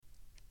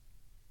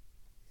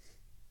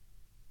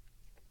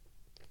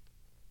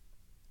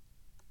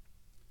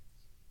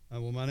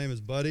Well, my name is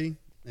Buddy,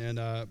 and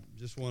I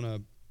just want to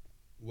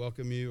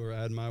welcome you or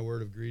add my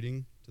word of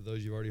greeting to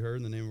those you've already heard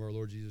in the name of our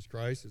Lord Jesus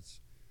Christ. It's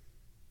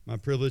my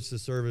privilege to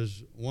serve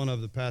as one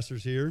of the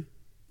pastors here,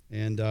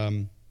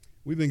 and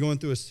we've been going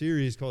through a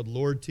series called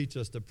Lord, Teach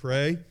Us to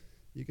Pray.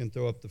 You can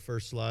throw up the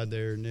first slide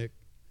there, Nick.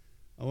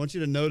 I want you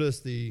to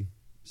notice the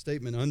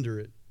statement under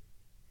it.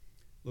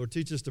 Lord,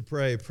 teach us to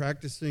pray,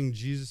 practicing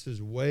Jesus'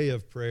 way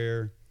of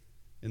prayer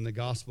in the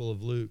Gospel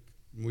of Luke.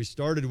 And we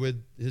started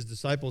with his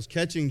disciples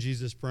catching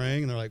Jesus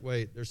praying, and they're like,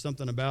 wait, there's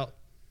something about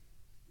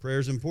prayer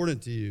is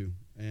important to you,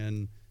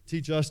 and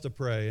teach us to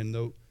pray. And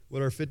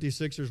what our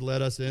 56ers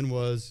led us in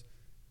was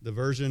the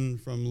version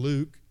from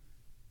Luke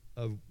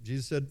of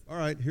Jesus said, all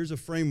right, here's a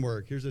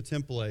framework, here's a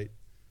template.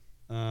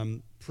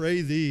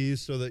 Pray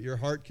these so that your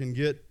heart can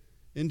get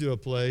into a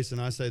place, and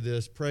I say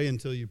this, pray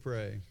until you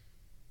pray.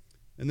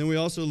 And then we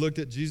also looked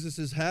at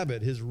Jesus'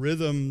 habit, his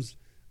rhythms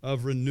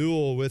of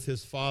renewal with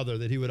his Father,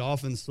 that he would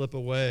often slip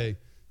away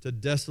to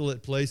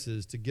desolate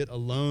places to get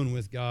alone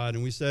with God.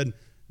 And we said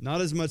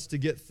not as much to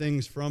get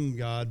things from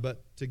God,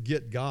 but to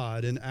get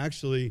God, and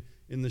actually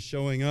in the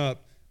showing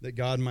up that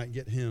God might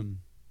get him,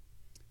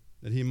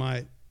 that he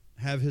might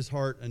have his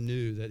heart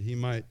anew,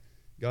 that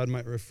God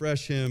might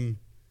refresh him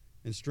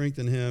and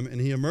strengthen him.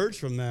 And he emerged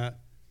from that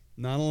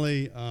not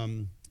only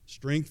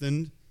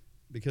strengthened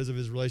because of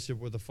his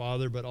relationship with the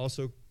Father, but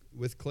also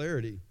with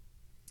clarity.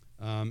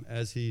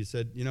 As he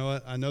said, you know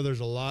what, I know there's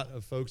a lot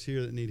of folks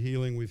here that need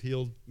healing. We've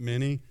healed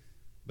many,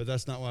 but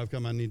that's not why I've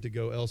come. I need to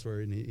go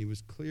elsewhere. And he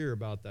was clear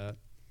about that.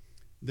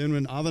 Then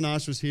when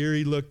Avinash was here,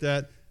 he looked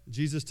at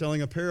Jesus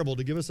telling a parable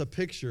to give us a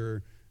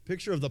picture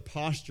of the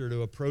posture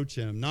to approach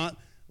him. Not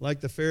like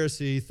the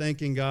Pharisee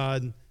thanking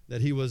God that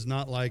he was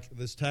not like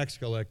this tax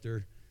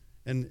collector,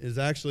 and is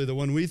actually the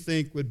one we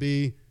think would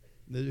be,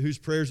 whose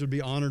prayers would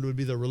be honored would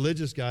be the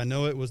religious guy.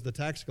 No, it was the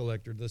tax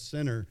collector, the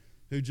sinner,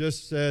 who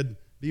just said,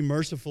 be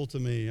merciful to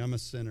me, I'm a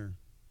sinner.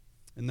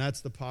 And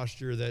that's the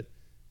posture that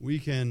we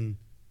can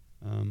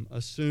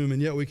assume,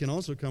 and yet we can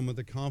also come with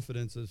the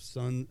confidence of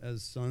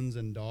as sons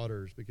and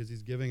daughters, because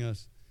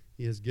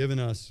he has given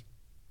us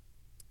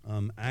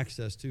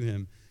access to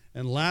him.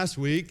 And last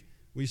week,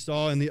 we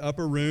saw in the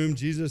upper room,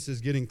 Jesus is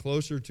getting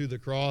closer to the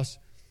cross,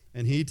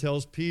 and he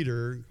tells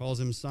Peter, calls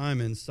him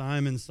Simon,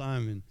 Simon,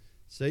 Simon,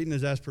 Satan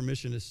has asked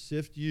permission to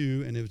sift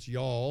you, and it's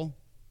y'all,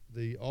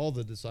 all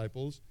the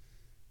disciples,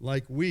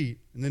 like wheat.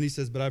 And then he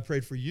says, but I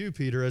prayed for you,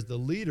 Peter, as the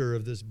leader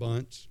of this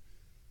bunch.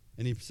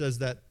 And he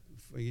says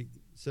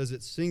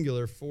it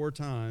singular 4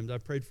 times. I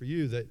prayed for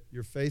you that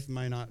your faith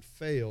may not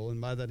fail.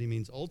 And by that he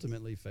means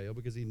ultimately fail,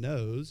 because he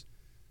knows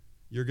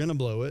you're going to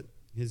blow it.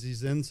 He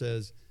then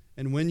says,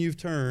 and when you've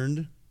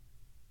turned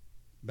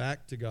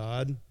back to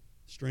God,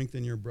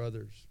 strengthen your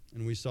brothers.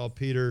 And we saw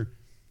Peter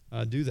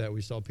do that.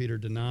 We saw Peter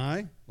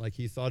deny like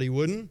he thought he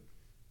wouldn't,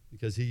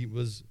 because he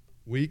was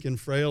weak and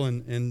frail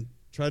and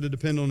tried to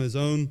depend on his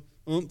own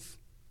oomph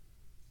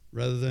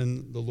rather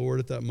than the Lord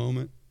at that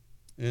moment.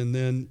 And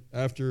then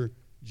after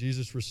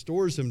Jesus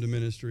restores him to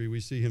ministry, we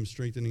see him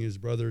strengthening his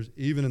brothers,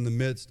 even in the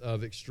midst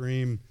of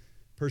extreme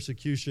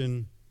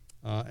persecution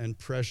and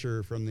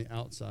pressure from the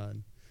outside.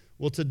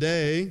 Well,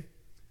 today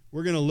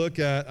we're going to look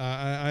at,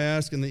 I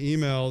asked in the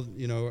email,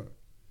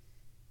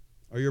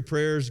 are your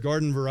prayers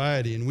garden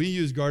variety? And we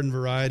use garden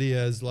variety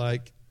as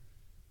like,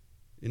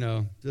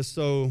 just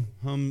so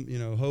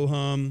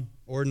ho-hum,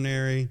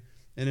 ordinary.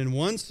 And in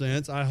one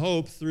sense, I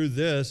hope through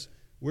this,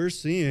 we're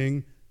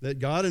seeing that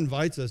God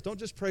invites us. Don't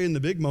just pray in the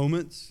big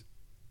moments.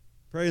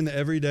 Pray in the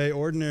everyday,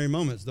 ordinary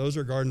moments. Those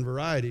are garden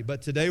variety.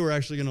 But today we're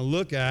actually going to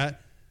look at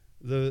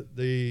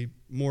the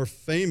more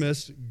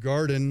famous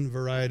garden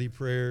variety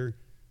prayer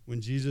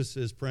when Jesus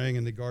is praying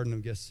in the Garden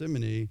of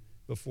Gethsemane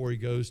before he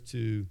goes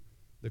to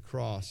the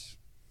cross.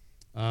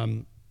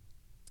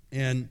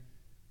 And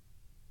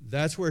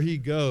that's where he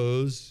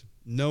goes,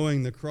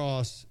 knowing the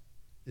cross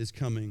is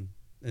coming,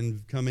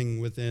 and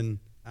coming within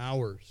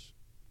hours.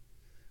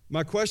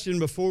 My question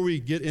before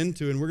we get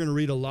into, and we're going to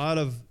read a lot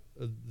of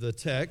the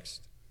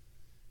text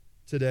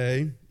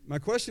today, my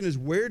question is,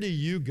 where do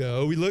you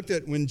go? We looked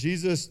at when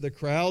Jesus, the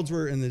crowds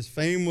were, and his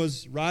fame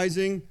was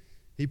rising,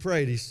 he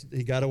prayed.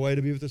 He got away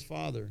to be with his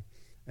Father.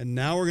 And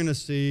now we're going to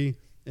see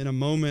in a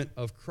moment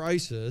of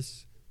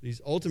crisis, he's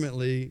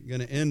ultimately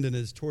going to end in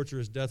his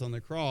torturous death on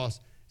the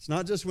cross. It's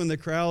not just when the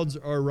crowds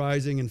are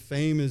rising and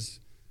fame is,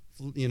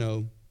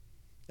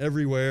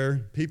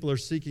 everywhere. People are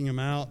seeking him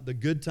out, the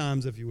good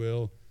times, if you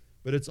will.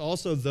 But it's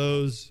also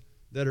those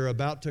that are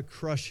about to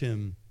crush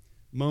him,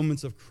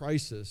 moments of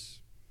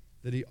crisis,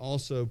 that he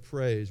also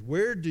prays.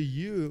 Where do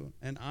you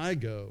and I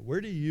go?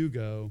 Where do you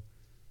go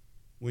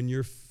when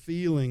you're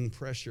feeling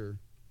pressure,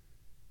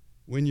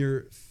 when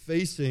you're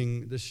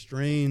facing the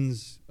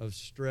strains of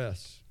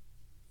stress,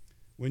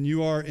 when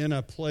you are in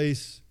a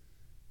place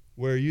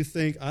where you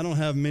think, I don't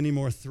have many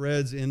more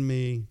threads in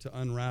me to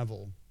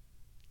unravel?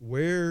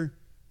 Where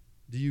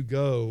do you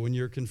go when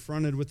you're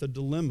confronted with a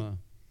dilemma,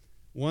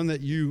 one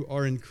that you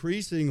are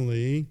potentially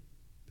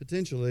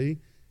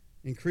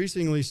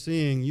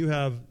seeing you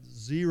have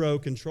zero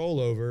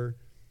control over,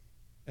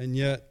 and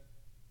yet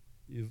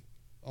you've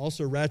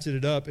also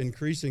ratcheted up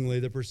increasingly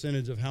the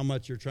percentage of how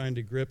much you're trying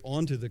to grip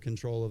onto the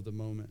control of the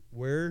moment.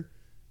 Where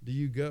do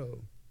you go?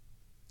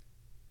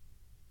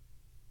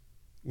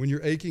 When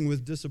you're aching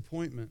with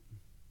disappointment,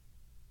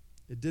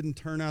 it didn't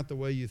turn out the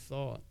way you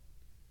thought.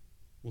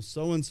 Well,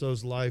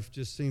 so-and-so's life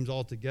just seems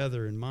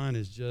altogether, and mine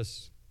is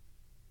just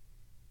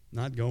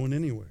not going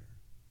anywhere.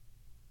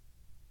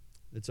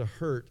 It's a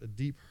hurt, a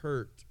deep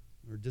hurt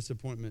or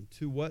disappointment.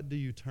 To what do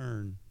you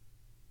turn?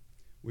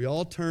 We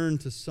all turn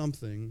to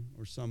something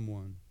or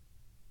someone.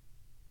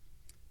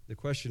 The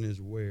question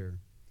is where?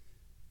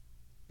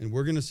 And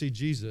we're going to see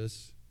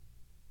Jesus.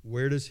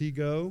 Where does he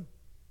go?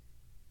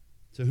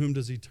 To whom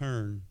does he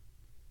turn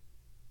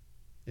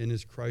in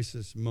his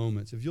crisis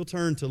moments? If you'll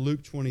turn to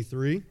Luke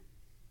 23,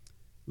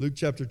 Luke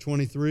chapter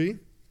 23,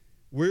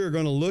 we're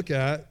going to look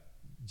at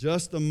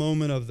just the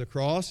moment of the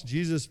cross.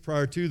 Jesus,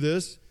 prior to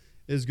this,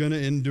 is going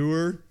to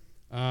endure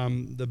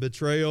the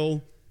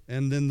betrayal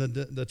and then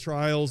the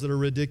trials that are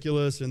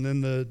ridiculous, and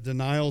then the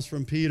denials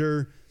from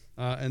Peter,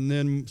 and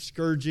then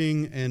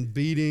scourging and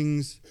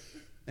beatings,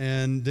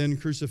 and then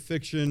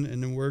crucifixion.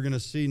 And then we're going to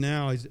see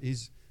now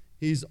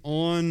he's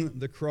on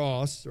the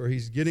cross, or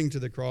he's getting to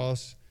the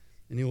cross,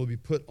 and he will be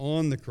put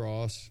on the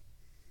cross.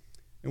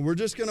 And we're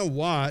just going to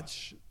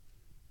watch.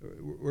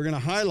 We're going to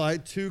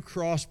highlight two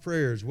cross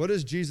prayers. What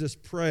does Jesus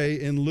pray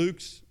in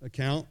Luke's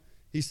account?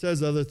 He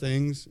says other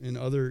things in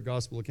other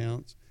gospel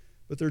accounts.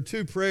 But there are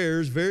two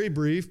prayers, very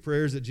brief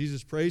prayers that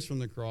Jesus prays from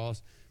the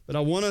cross. But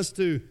I want us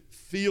to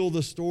feel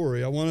the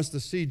story. I want us to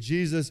see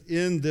Jesus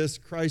in this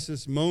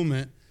crisis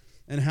moment.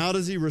 And how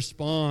does he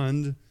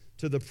respond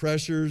to the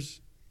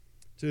pressures,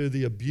 to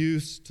the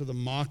abuse, to the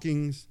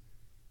mockings?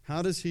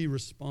 How does he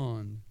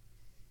respond?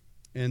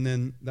 And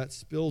then that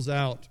spills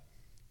out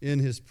in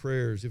his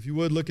prayers. If you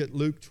would, look at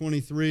Luke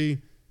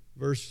 23,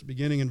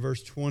 beginning in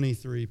verse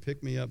 23.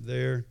 Pick me up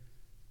there.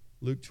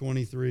 Luke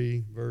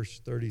 23, verse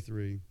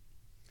 33.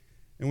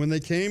 And when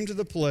they came to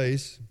the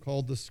place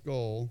called the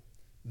Skull,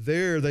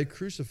 there they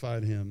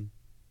crucified him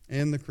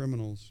and the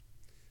criminals,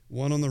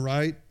 one on the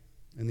right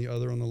and the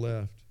other on the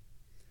left.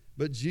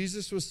 But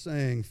Jesus was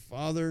saying,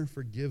 Father,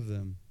 forgive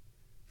them,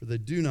 for they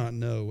do not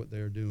know what they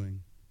are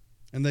doing.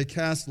 And they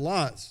cast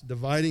lots,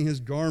 dividing his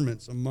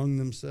garments among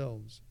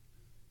themselves.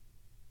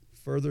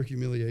 Further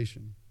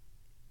humiliation.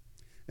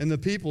 And the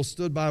people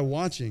stood by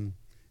watching,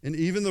 and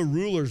even the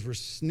rulers were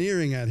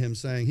sneering at him,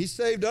 saying, He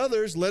saved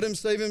others, let him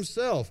save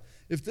himself.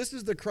 If this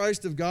is the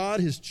Christ of God,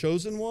 his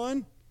chosen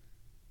one.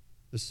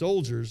 The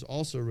soldiers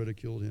also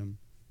ridiculed him,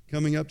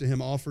 coming up to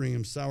him, offering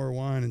him sour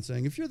wine, and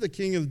saying, If you're the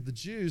king of the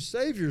Jews,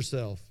 save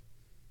yourself.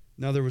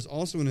 Now there was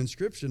also an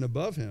inscription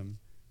above him,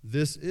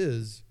 This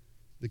is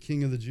the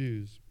King of the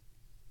Jews.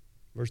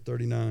 Verse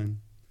 39.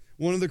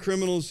 One of the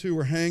criminals who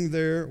were hanged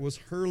there was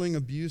hurling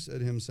abuse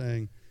at him,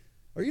 saying,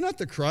 Are you not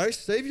the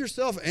Christ? Save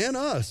yourself and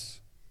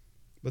us.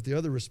 But the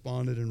other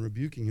responded and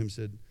rebuking him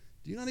said,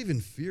 Do you not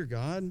even fear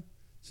God,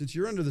 since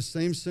you're under the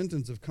same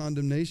sentence of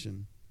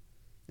condemnation?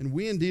 And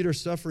we indeed are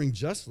suffering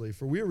justly,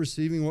 for we are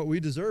receiving what we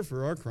deserve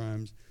for our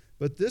crimes.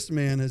 But this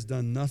man has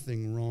done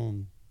nothing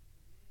wrong.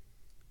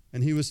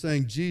 And he was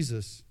saying,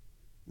 Jesus,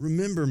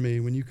 remember me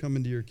when you come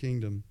into your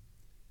kingdom.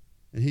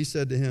 And he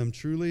said to him,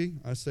 Truly,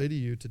 I say to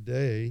you,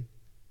 today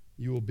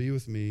you will be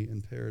with me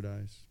in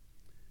paradise.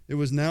 It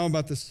was now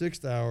about the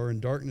 6th hour,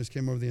 and darkness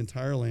came over the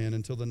entire land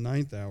until the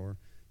 9th hour,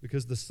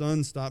 because the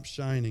sun stopped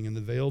shining, and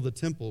the veil of the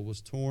temple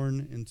was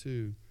torn in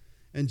two.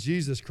 And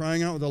Jesus,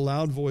 crying out with a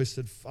loud voice,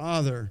 said,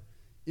 Father,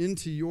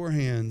 into your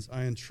hands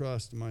I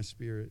entrust my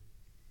spirit.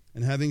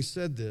 And having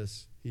said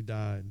this, he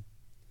died.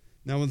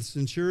 Now when the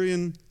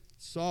centurion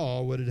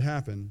saw what had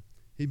happened,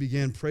 he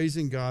began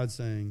praising God,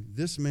 saying,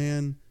 This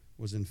man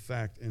was in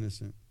fact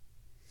innocent.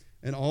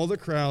 And all the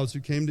crowds who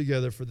came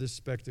together for this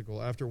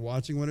spectacle, after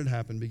watching what had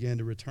happened, began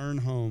to return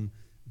home,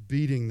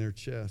 beating their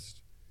chest.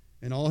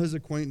 And all his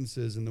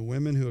acquaintances and the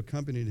women who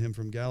accompanied him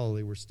from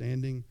Galilee were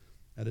standing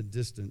at a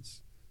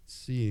distance,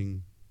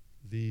 seeing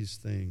these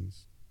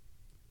things.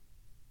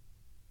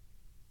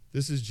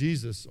 This is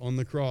Jesus on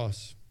the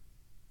cross.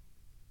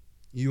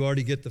 You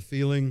already get the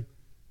feeling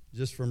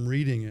just from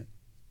reading it.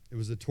 It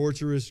was a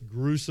torturous,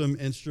 gruesome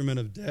instrument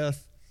of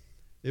death.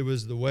 It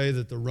was the way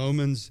that the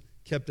Romans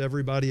kept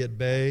everybody at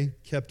bay,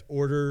 kept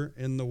order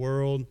in the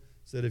world,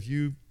 said if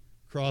you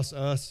cross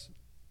us,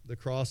 the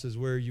cross is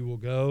where you will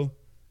go.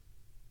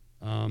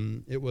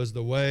 It was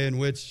the way in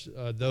which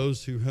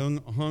those who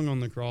hung on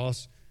the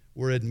cross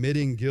were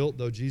admitting guilt,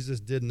 though Jesus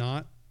did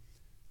not.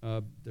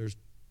 There's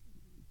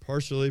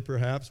partially,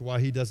 perhaps, why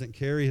he doesn't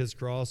carry his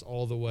cross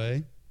all the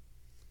way.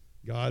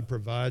 God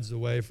provides the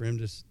way for him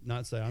to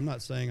not say, I'm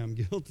not saying I'm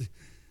guilty.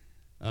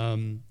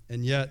 And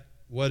yet,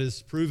 what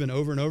is proven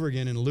over and over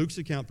again, in Luke's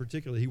account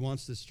particularly, he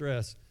wants to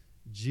stress,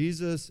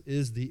 Jesus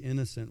is the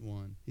innocent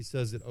one. He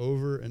says it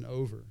over and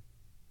over.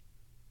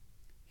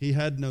 He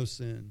had no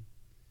sin.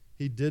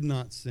 He did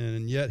not sin,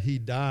 and yet he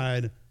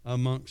died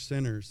amongst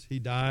sinners. He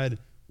died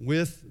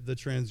with the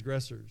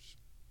transgressors.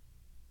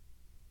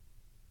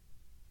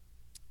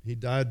 He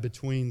died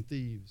between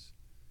thieves.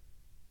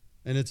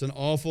 And it's an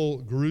awful,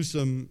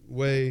 gruesome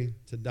way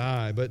to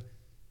die. But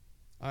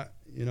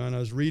and I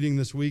was reading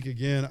this week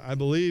again, I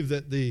believe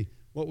that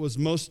what was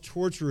most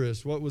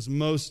torturous, what was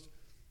most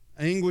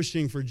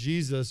anguishing for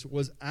Jesus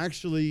was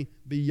actually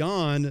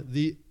beyond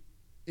the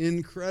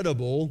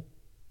incredible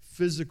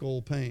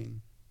physical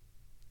pain.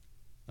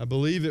 I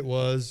believe it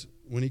was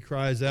when he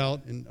cries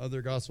out in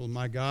other gospels,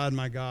 my God,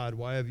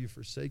 why have you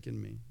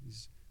forsaken me?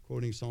 He's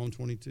quoting Psalm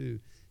 22.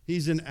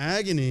 He's in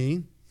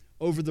agony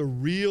over the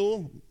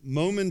real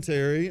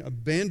momentary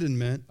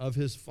abandonment of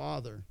his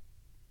Father,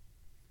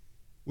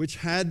 which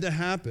had to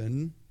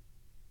happen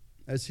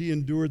as he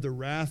endured the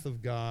wrath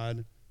of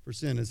God for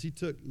sin, as he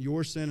took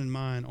your sin and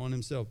mine on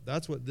himself.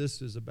 That's what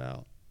this is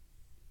about.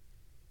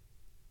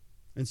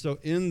 And so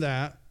in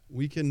that,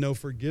 we can know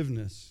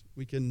forgiveness.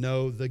 We can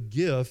know the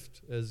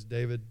gift, as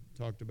David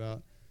talked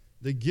about,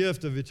 the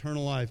gift of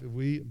eternal life. If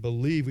we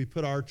believe, we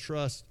put our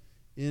trust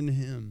in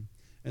him.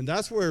 And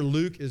that's where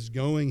Luke is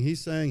going.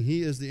 He's saying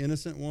he is the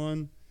innocent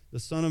one. The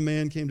Son of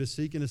Man came to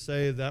seek and to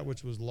save that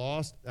which was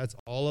lost. That's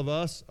all of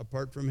us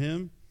apart from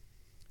him.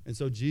 And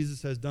so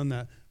Jesus has done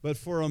that. But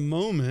for a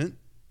moment,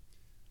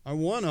 I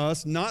want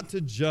us not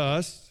to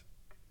just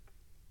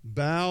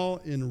bow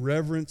in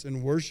reverence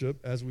and worship,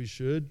 as we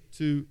should,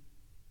 to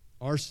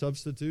our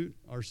substitute,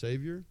 our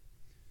Savior,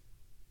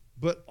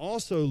 but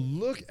also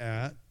look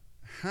at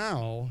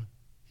how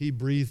he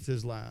breathed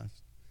his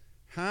last,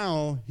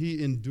 how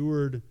he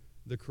endured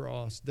the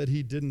cross that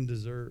he didn't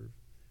deserve.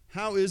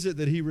 How is it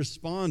that he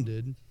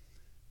responded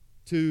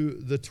to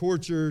the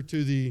torture,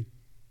 to the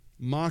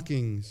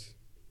mockings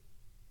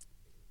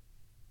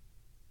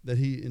that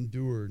he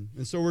endured?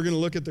 And so we're going to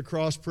look at the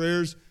cross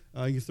prayers.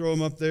 You throw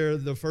them up there.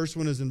 The first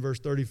one is in verse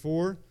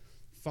 34.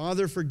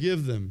 Father,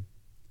 forgive them,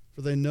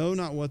 for they know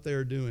not what they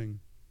are doing.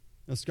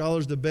 Now,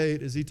 scholars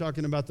debate, is he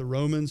talking about the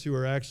Romans who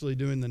are actually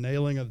doing the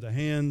nailing of the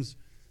hands?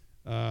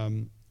 Or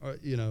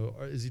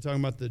is he talking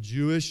about the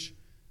Jewish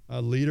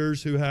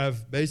leaders who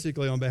have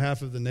basically on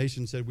behalf of the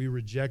nation said, we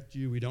reject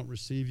you, we don't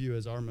receive you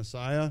as our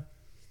Messiah?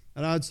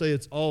 And I'd say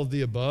it's all of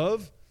the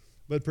above,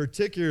 but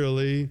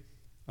particularly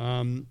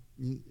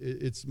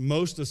it's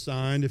most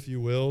assigned, if you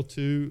will,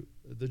 to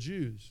the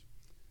Jews.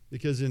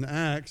 Because in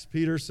Acts,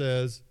 Peter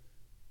says,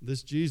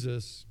 this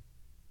Jesus,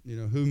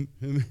 whom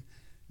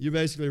you're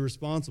basically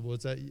responsible.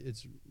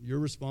 You're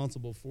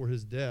responsible for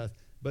his death.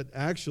 But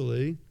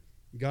actually,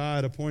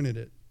 God appointed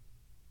it.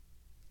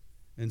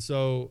 And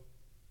so,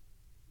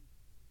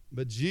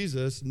 but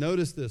Jesus,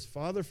 notice this,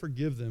 Father,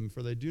 forgive them,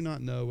 for they do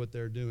not know what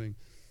they're doing.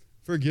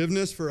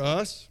 Forgiveness for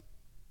us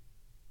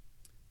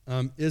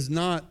is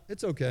not,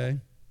 it's okay,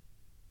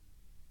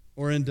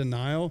 or in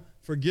denial.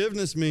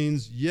 Forgiveness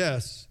means,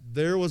 yes,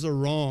 there was a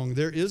wrong,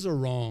 there is a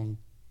wrong,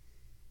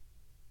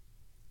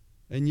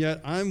 and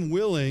yet I'm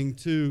willing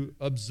to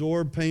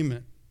absorb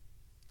payment.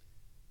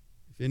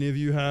 If any of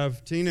you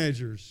have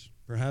teenagers,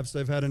 perhaps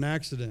they've had an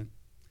accident,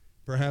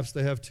 perhaps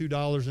they have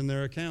 $2 in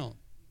their account.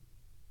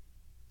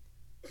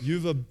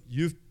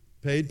 You've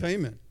paid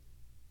payment.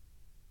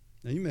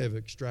 Now, you may have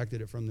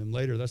extracted it from them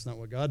later. That's not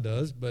what God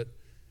does, but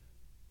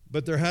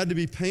there had to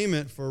be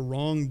payment for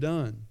wrong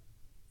done.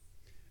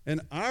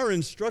 And our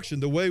instruction,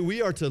 the way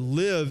we are to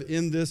live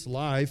in this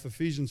life,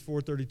 Ephesians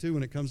 4:32,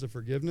 when it comes to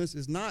forgiveness,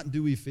 is not,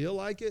 do we feel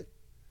like it?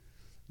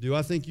 Do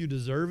I think you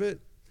deserve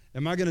it?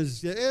 Am I going to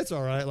say, it's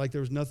all right, like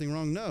there was nothing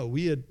wrong? No,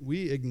 we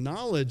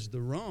acknowledge the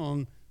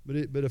wrong, but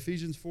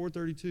Ephesians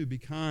 4:32, be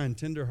kind,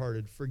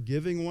 tenderhearted,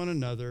 forgiving one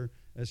another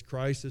as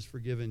Christ has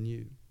forgiven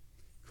you.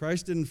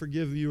 Christ didn't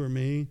forgive you or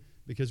me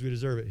because we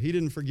deserve it. He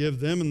didn't forgive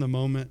them in the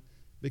moment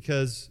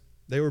because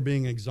they were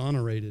being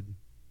exonerated.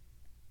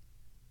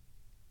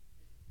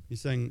 He's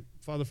saying,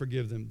 Father,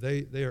 forgive them.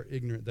 They are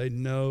ignorant. They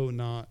know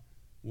not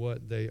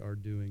what they are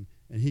doing.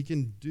 And he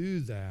can do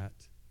that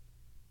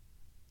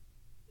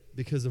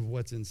because of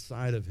what's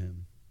inside of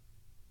him,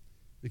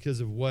 because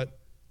of what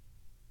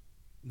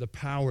the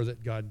power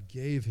that God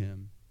gave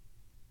him.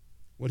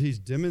 What he's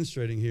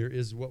demonstrating here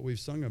is what we've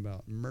sung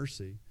about,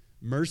 mercy.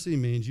 Mercy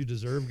means you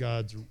deserve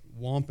God's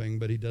whomping,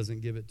 but he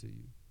doesn't give it to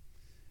you.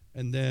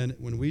 And then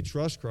when we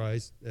trust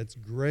Christ, that's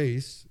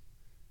grace.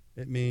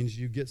 It means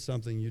you get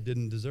something you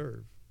didn't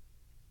deserve.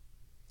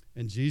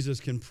 And Jesus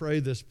can pray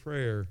this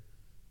prayer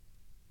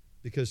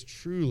because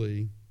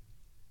truly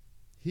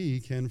he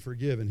can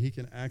forgive, and he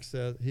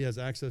has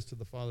access to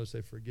the Father to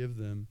say, forgive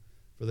them,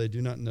 for they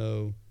do not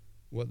know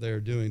what they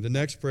are doing. The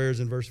next prayer is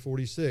in verse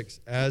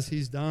 46. As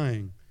he's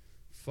dying,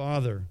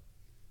 Father,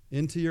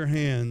 into your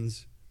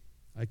hands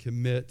I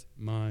commit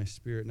my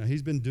spirit. Now,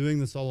 he's been doing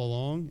this all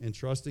along and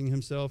trusting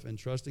himself and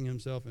trusting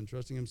himself and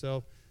trusting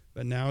himself,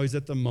 but now he's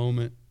at the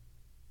moment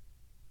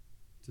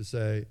to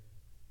say,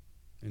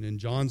 and in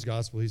John's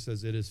gospel, he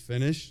says, it is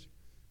finished.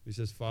 He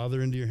says,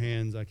 Father, into your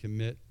hands I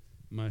commit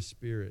my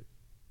spirit.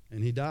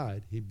 And he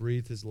died. He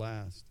breathed his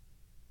last.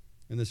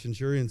 And the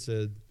centurion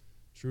said,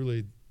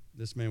 truly,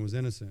 this man was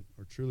innocent,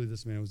 or truly,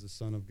 this man was the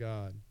Son of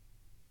God.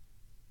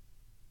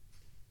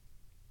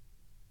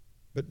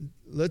 But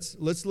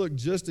let's look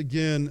just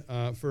again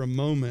for a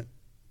moment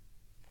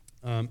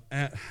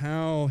at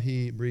how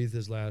he breathed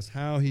his last,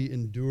 how he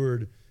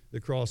endured the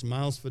cross.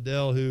 Miles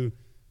Fidel, who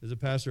is a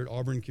pastor at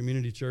Auburn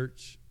Community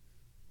Church,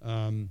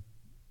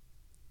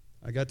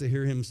 I got to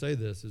hear him say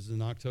this. It was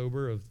in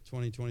October of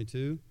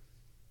 2022.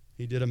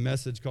 He did a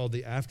message called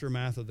The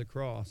Aftermath of the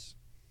Cross.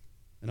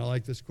 And I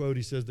like this quote.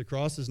 He says, "The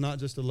cross is not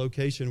just a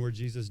location where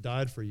Jesus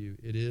died for you.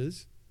 It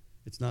is.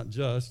 It's not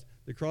just.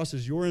 The cross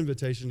is your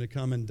invitation to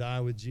come and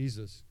die with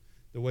Jesus.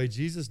 The way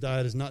Jesus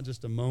died is not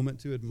just a moment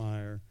to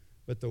admire,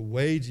 but the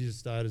way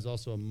Jesus died is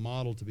also a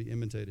model to be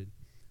imitated."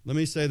 Let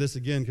me say this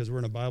again because we're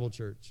in a Bible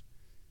church.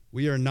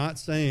 We are not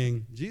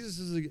saying Jesus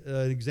is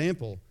an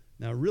example.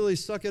 Now really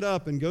suck it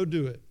up and go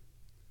do it.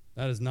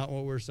 That is not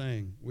what we're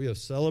saying. We have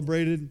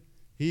celebrated.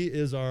 He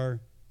is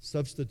our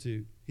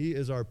substitute. He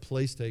is our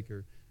place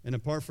taker. And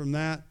apart from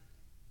that,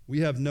 we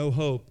have no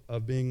hope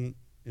of being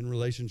in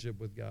relationship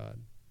with God.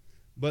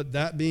 But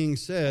that being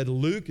said,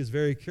 Luke is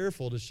very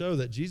careful to show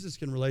that Jesus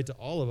can relate to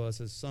all of us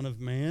as Son of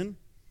Man,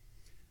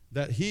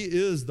 that he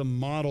is the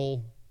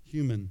model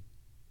human.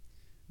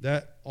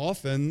 That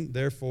often,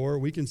 therefore,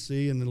 we can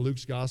see in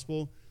Luke's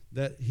gospel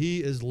that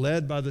he is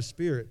led by the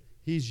Spirit.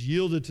 He's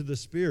yielded to the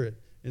Spirit.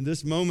 In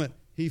this moment,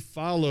 he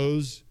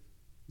follows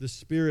the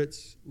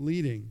Spirit's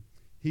leading.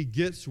 He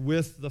gets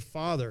with the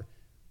Father.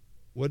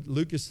 What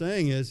Luke is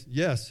saying is,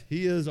 yes,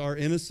 he is our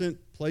innocent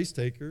place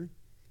taker,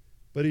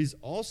 but he's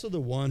also the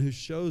one who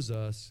shows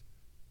us,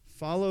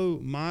 follow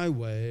my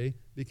way,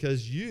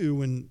 because you,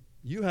 when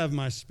you have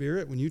my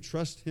Spirit, when you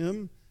trust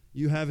him,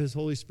 you have his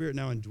Holy Spirit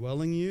now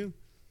indwelling you.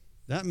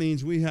 That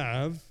means we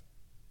have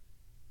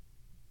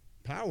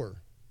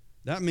power.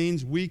 That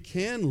means we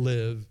can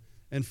live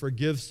and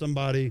forgive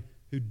somebody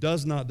who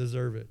does not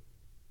deserve it.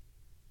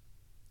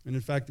 And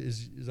in fact,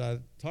 as I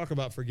talk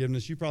about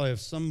forgiveness, you probably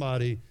have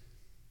somebody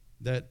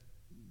that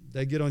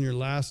they get on your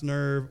last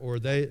nerve, or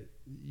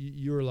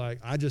you're like,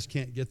 I just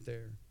can't get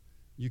there.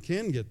 You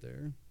can get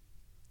there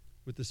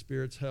with the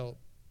Spirit's help.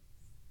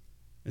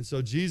 And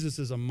so Jesus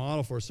is a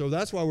model for us. So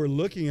that's why we're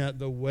looking at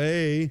the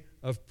way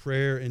of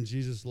prayer in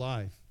Jesus'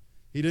 life.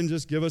 He didn't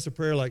just give us a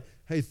prayer like,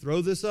 hey,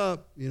 throw this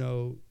up,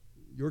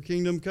 your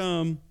kingdom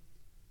come,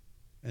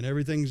 and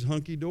everything's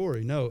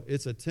hunky-dory. No,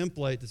 it's a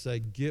template to say,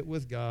 get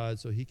with God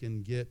so he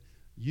can get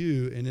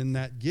you, and in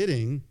that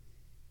getting,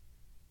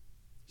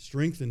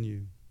 strengthen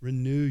you,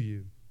 renew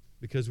you,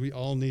 because we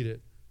all need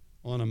it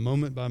on a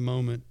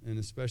moment-by-moment and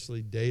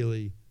especially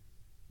daily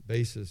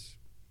basis.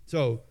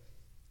 So,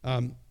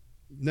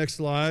 next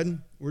slide.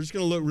 We're just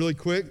going to look really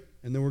quick,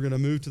 and then we're going to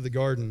move to the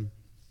garden.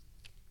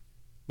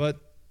 But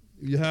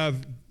you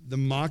have the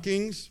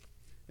mockings,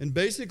 and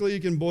basically you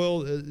can boil,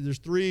 there's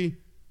three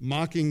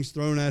mockings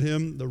thrown at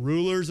him. The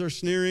rulers are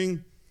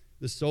sneering,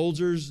 the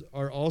soldiers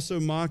are also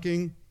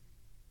mocking,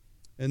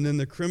 and then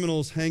the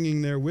criminals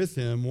hanging there with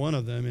him, one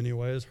of them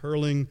anyway, is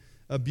hurling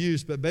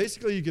abuse. But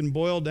basically you can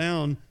boil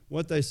down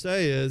what they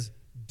say is,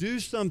 do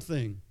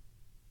something.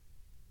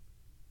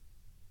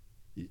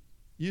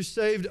 You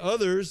saved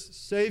others,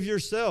 save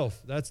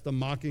yourself. That's the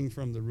mocking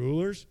from the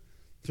rulers.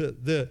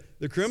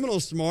 The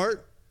criminal's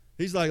smart.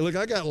 He's like, look,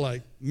 I got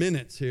like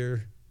minutes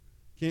here.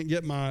 Can't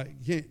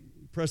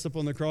press up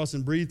on the cross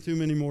and breathe too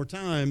many more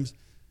times.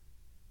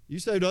 You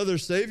saved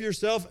others, save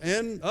yourself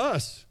and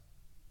us.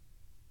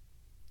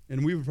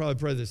 And we would probably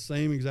pray the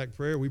same exact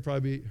prayer. We'd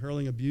probably be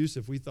hurling abuse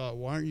if we thought,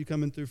 why aren't you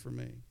coming through for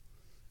me?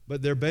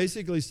 But they're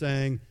basically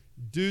saying,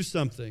 do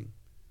something.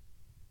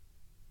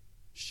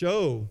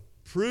 Show,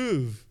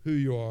 prove who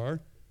you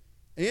are.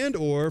 And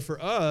or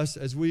for us,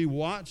 as we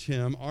watch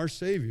him, our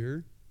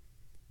Savior,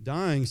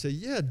 dying, say,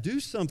 yeah, do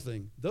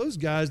something. Those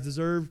guys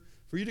deserve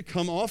for you to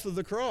come off of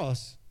the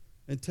cross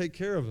and take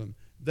care of them.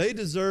 They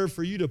deserve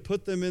for you to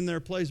put them in their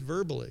place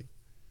verbally.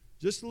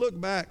 Just look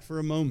back for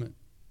a moment.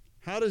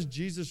 How does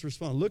Jesus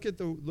respond? Look at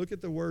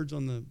the words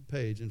on the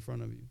page in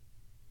front of you.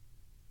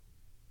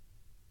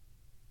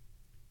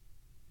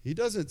 He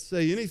doesn't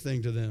say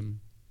anything to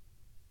them.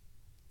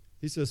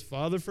 He says,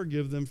 Father,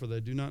 forgive them, for they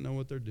do not know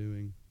what they're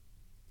doing.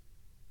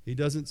 He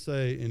doesn't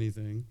say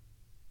anything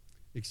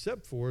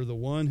except for the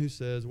one who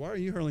says, why are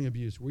you hurling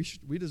abuse?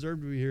 We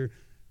deserve to be here.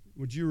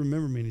 Would you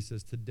remember me? And he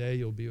says, today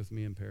you'll be with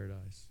me in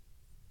paradise.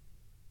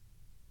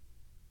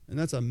 And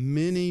that's a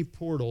mini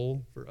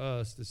portal for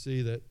us to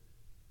see that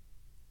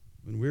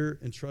when we're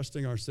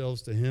entrusting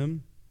ourselves to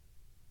him,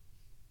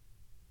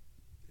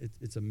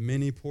 it's a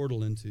mini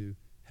portal into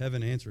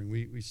heaven answering.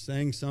 We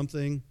sang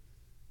something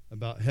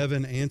about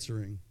heaven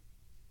answering.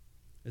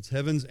 It's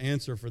heaven's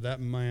answer for that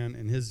man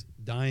in his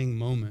dying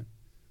moment.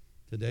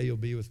 Today you'll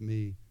be with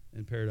me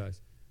in paradise.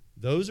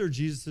 Those are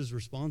Jesus'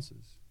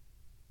 responses.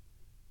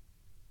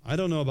 I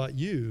don't know about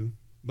you,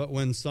 but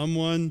when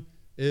someone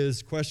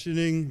is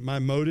questioning my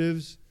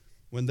motives,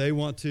 when they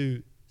want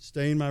to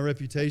stain my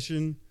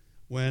reputation,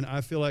 when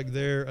I feel like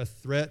they're a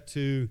threat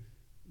to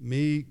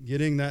me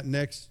getting that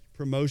next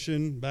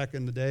promotion back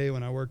in the day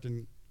when I worked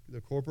in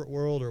the corporate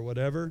world or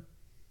whatever,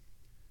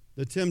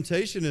 the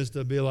temptation is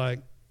to be like,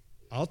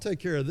 I'll take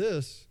care of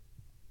this.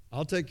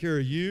 I'll take care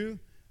of you.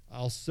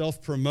 I'll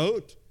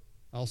self-promote.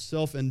 I'll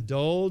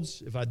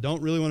self-indulge if I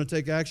don't really want to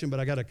take action, but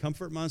I got to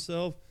comfort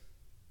myself,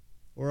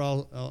 or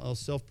I'll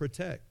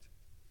self-protect.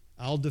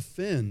 I'll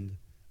defend.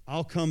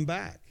 I'll come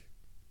back.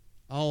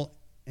 I'll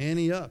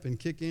ante up and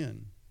kick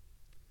in.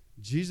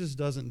 Jesus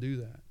doesn't do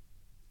that.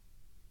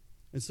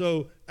 And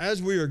so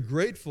as we are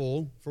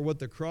grateful for what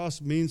the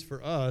cross means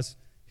for us,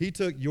 he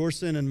took your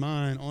sin and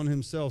mine on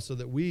himself so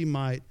that we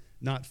might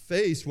not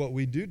face what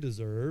we do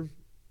deserve.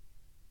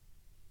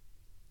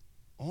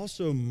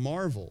 Also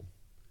marvel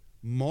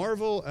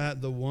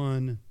at the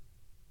one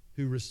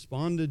who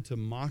responded to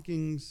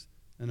mockings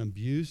and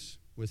abuse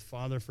with,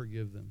 Father,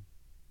 forgive them.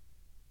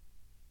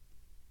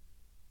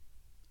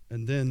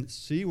 And then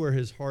see where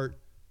his heart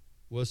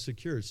was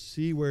secured.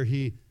 See where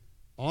he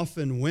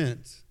often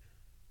went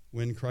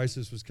when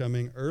crisis was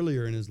coming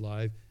earlier in his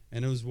life,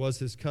 and it was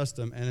his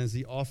custom, and as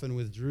he often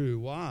withdrew.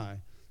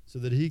 Why? So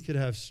that he could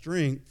have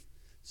strength,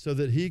 so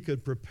that he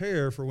could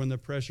prepare for when the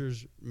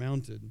pressures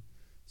mounted,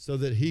 so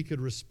that he could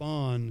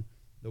respond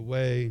the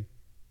way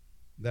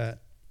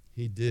that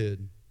he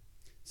did.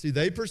 See,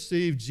 they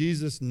perceived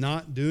Jesus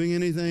not doing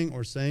anything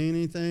or saying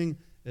anything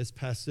as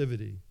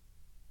passivity.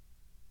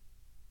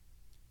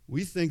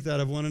 We think that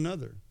of one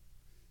another.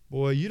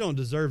 Boy, you don't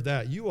deserve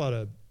that. You ought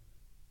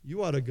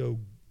to go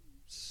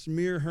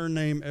smear her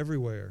name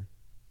everywhere.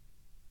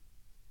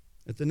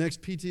 At the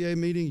next PTA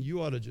meeting,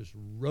 you ought to just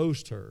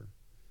roast her.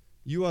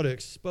 You ought to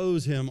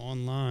expose him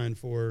online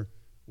for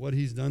what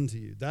he's done to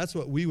you. That's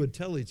what we would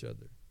tell each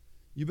other.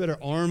 You better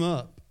arm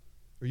up,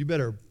 or you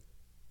better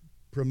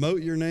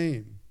promote your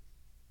name.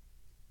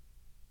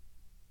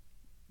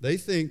 They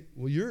think,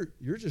 well,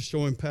 you're just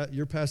showing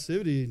your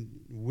passivity.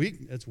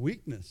 That's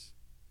weakness.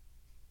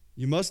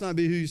 You must not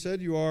be who you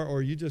said you are,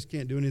 or you just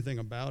can't do anything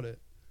about it.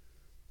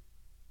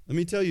 Let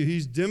me tell you,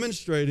 he's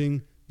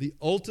demonstrating the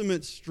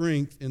ultimate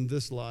strength in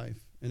this life,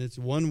 and it's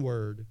one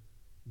word: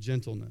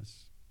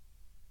 gentleness.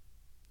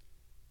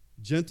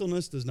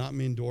 Gentleness does not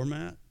mean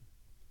doormat.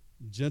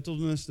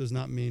 Gentleness does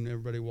not mean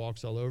everybody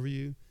walks all over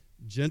you.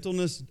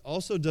 Gentleness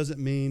also doesn't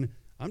mean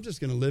I'm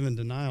just going to live in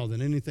denial that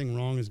anything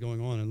wrong is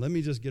going on, and let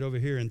me just get over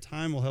here and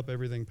time will help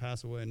everything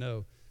pass away.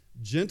 No.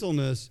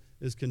 Gentleness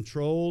is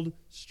controlled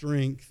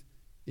strength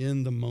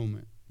in the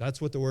moment.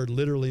 That's what the word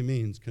literally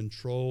means,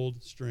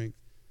 controlled strength.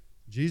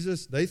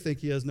 Jesus, they think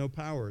he has no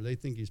power. They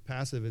think he's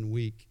passive and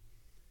weak.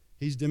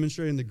 He's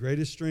demonstrating the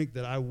greatest strength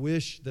that I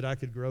wish that I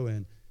could grow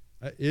in.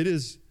 It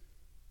is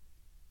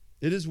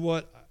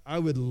what I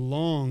would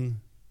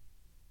long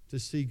to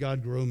see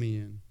God grow me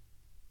in.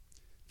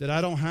 That I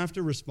don't have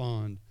to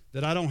respond,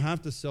 that I don't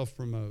have to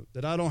self-promote,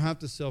 that I don't have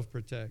to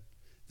self-protect,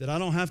 that I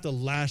don't have to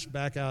lash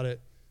back out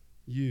at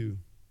you.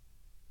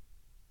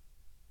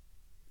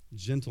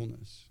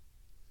 Gentleness.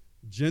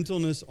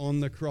 Gentleness on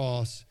the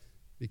cross,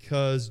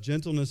 because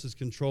gentleness is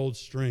controlled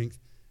strength.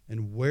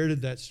 And where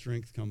did that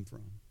strength come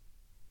from?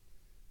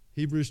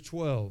 Hebrews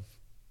 12.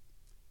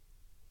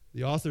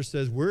 The author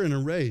says we're in a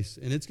race,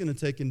 and it's going to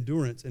take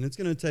endurance, and it's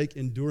going to take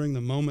enduring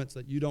the moments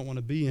that you don't want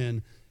to be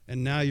in,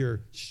 and now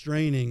you're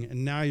straining,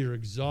 and now you're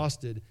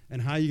exhausted,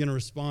 and how are you going to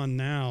respond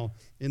now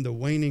in the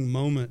waning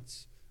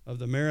moments of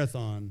the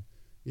marathon?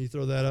 You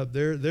throw that up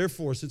there.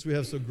 Therefore, since we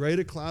have so great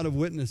a cloud of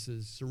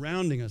witnesses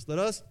surrounding us, let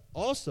us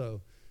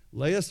also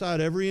lay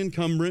aside every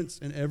encumbrance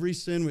and every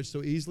sin which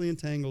so easily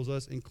entangles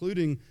us,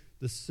 including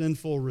the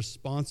sinful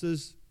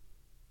responses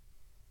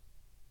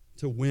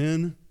to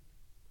win.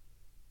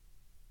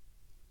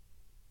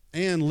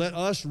 And let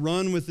us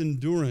run with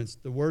endurance.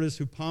 The word is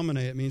hupomene.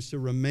 It means to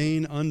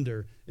remain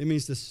under. It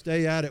means to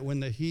stay at it when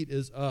the heat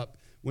is up,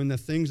 when the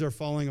things are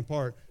falling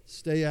apart.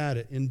 Stay at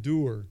it.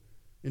 Endure.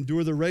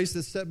 Endure the race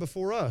that's set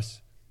before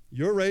us.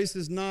 Your race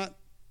is not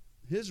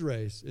his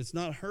race. It's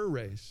not her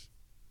race.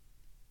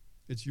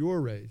 It's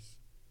your race.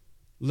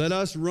 Let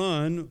us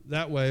run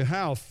that way.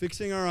 How?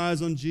 Fixing our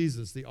eyes on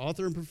Jesus, the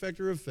author and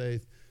perfecter of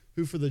faith,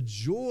 who for the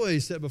joy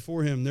set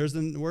before him, there's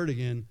the word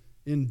again,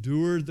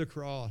 endured the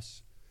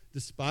cross,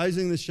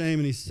 despising the shame,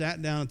 and he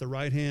sat down at the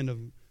right hand of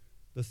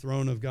the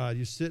throne of God.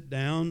 You sit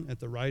down at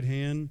the right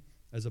hand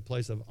as a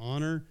place of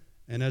honor,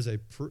 and as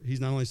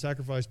he's not only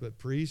sacrifice but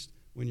priest.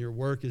 When your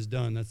work is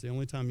done, that's the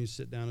only time you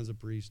sit down as a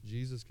priest.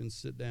 Jesus can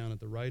sit down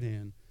at the right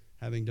hand,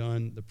 having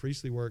done the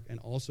priestly work and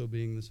also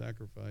being the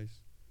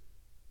sacrifice.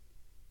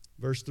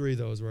 Verse 3,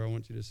 though, is where I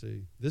want you to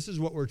see. This is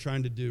what we're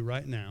trying to do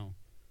right now.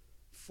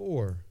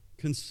 4,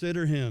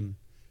 consider him.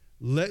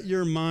 Let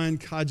your mind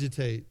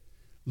cogitate.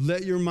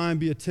 Let your mind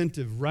be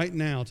attentive right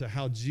now to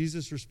how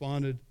Jesus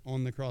responded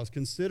on the cross.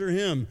 Consider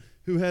him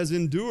who has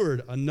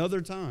endured another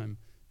time,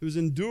 who's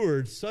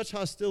endured such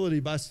hostility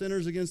by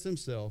sinners against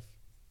himself,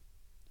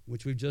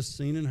 which we've just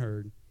seen and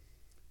heard.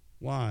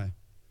 Why?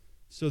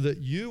 So that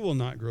you will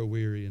not grow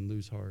weary and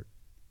lose heart.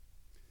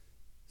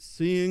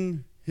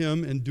 Seeing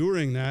him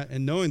enduring that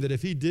and knowing that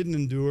if he didn't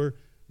endure,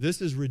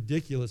 this is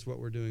ridiculous what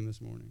we're doing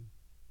this morning.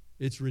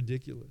 It's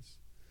ridiculous.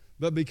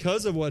 But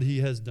because of what he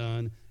has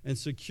done and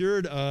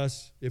secured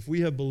us, if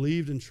we have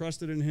believed and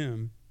trusted in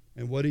him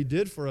and what he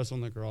did for us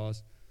on the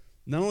cross,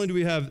 not only do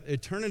we have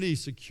eternity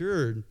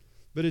secured,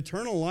 but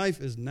eternal life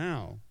is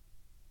now.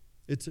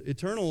 It's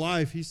eternal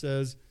life, he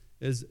says,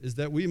 is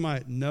that we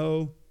might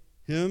know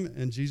him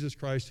and Jesus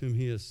Christ whom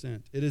he has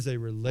sent. It is a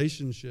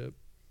relationship.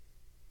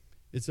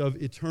 It's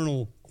of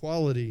eternal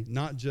quality,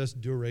 not just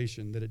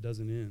duration, that it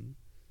doesn't end.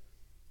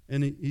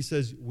 And he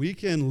says we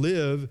can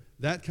live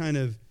that kind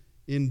of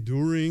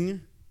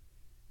enduring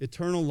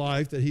eternal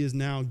life that he has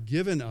now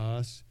given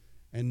us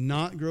and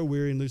not grow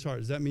weary and lose heart.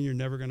 Does that mean you're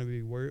never going to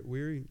be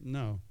weary?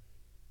 No.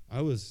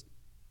 I was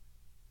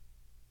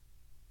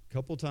a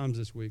couple times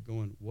this week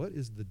going, what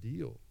is the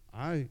deal?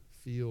 I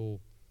feel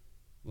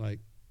like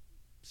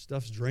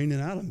stuff's draining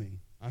out of me.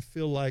 I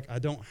feel like I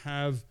don't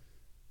have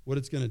what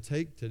it's going to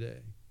take today.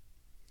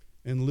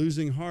 And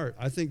losing heart.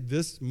 I think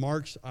this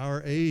marks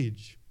our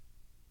age.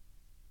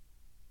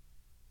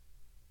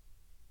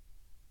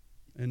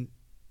 And,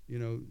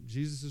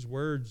 Jesus'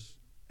 words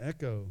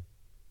echo.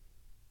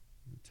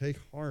 Take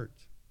heart.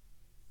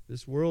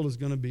 This world is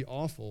going to be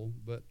awful,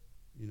 but,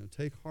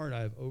 take heart.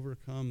 I have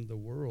overcome the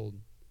world.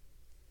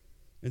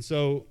 And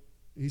so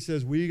he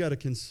says we got to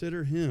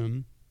consider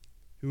him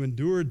who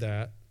endured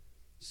that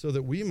so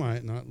that we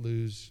might not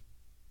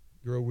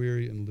grow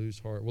weary and lose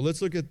heart. Well,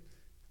 let's look at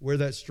where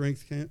that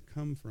strength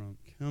comes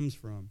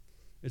from.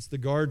 It's the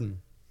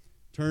garden.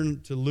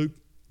 Turn to Luke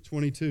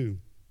 22.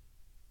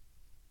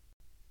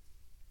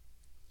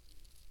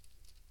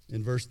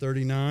 In verse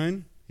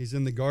 39, he's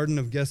in the Garden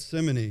of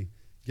Gethsemane.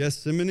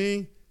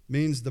 Gethsemane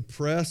means the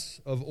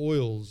press of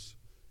oils.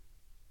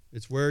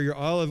 It's where your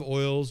olive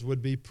oils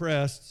would be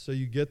pressed so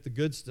you get the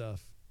good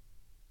stuff.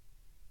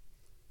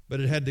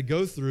 But it had to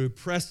go through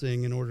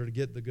pressing in order to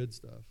get the good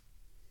stuff.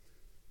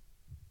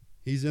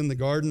 He's in the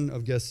Garden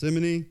of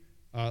Gethsemane.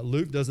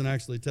 Luke doesn't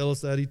actually tell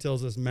us that. He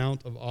tells us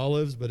Mount of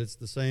Olives, but it's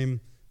the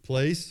same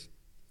place.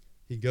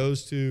 He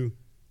goes to,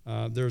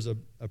 there's a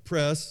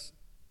press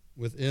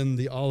within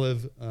the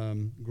olive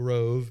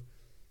grove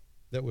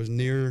that was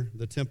near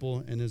the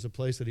temple and is a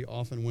place that he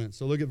often went.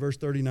 So look at verse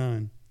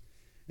 39.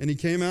 And he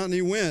came out and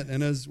he went,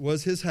 and as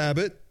was his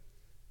habit,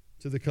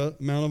 to the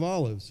Mount of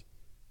Olives.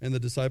 And the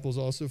disciples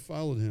also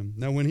followed him.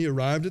 Now when he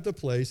arrived at the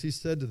place, he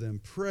said to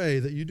them, "Pray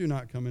that you do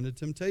not come into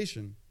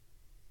temptation."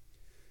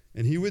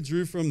 And he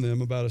withdrew from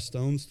them about a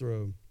stone's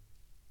throw.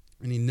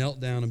 And he knelt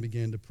down and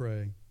began to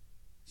pray,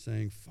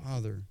 saying,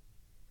 "Father,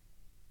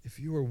 if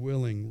you are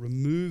willing,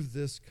 remove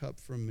this cup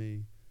from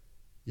me,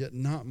 yet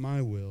not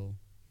my will,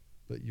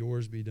 but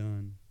yours be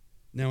done."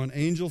 Now an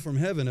angel from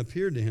heaven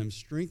appeared to him,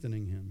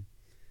 strengthening him.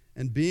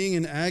 And being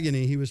in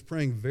agony, he was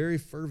praying very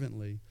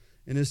fervently,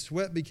 and his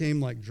sweat became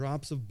like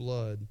drops of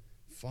blood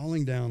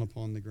falling down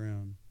upon the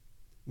ground.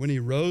 When he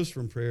rose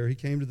from prayer, he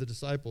came to the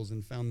disciples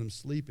and found them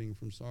sleeping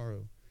from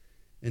sorrow.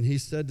 And he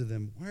said to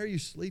them, "Why are you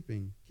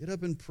sleeping? Get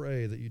up and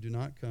pray that you do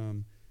not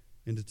come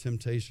into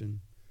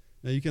temptation."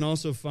 Now you can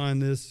also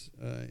find this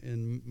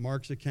in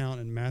Mark's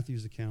account and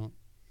Matthew's account.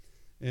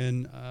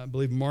 And I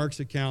believe Mark's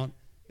account,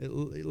 it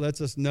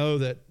lets us know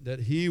that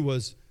he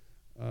was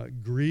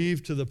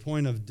grieved to the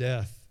point of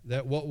death,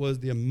 that what was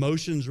the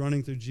emotions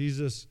running through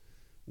Jesus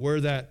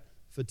were that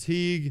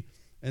fatigue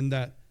and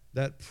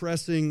that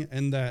pressing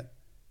and that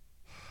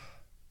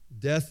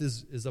death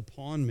is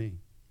upon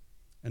me.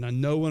 And I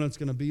know what it's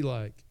going to be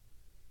like.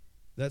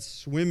 That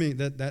swimming,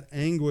 that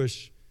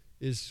anguish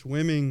is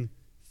swimming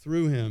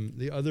through him.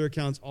 The other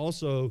accounts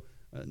also,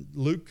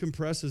 Luke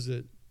compresses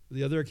it.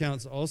 The other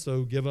accounts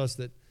also give us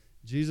that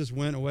Jesus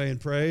went away and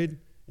prayed,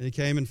 and he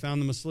came and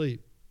found them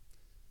asleep.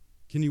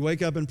 "Can you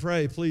wake up and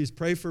pray? Please,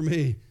 pray for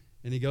me."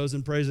 And he goes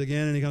and prays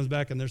again, and he comes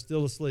back, and they're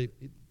still asleep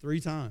 3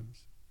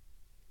 times.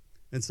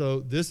 And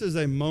so this is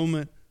a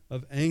moment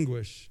of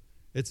anguish.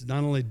 It's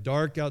not only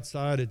dark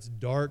outside, it's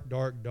dark,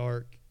 dark,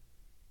 dark.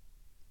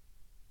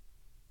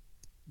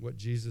 What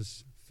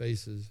Jesus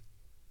faces.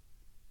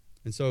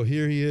 And so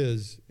here he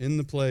is in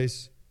the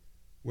place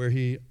where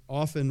he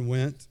often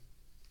went,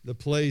 the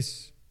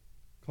place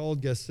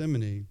called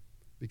Gethsemane,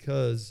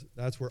 because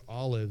that's where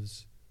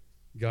olives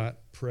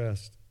got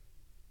pressed.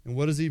 And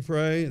what does he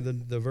pray?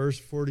 The verse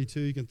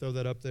 42, you can throw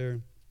that up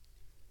there.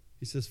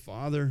 He says,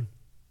 Father,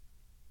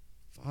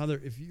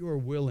 if you are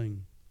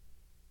willing,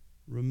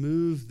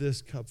 remove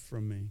this cup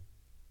from me.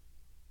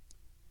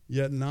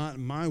 Yet not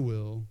my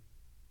will,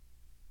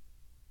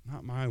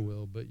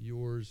 but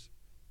yours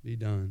be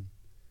done.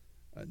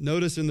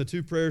 Notice in the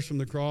 2 prayers from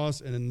the cross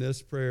and in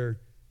this prayer,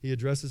 he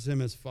addresses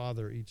him as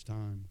Father each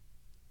time.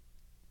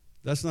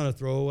 That's not a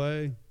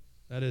throwaway.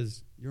 That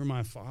is, you're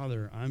my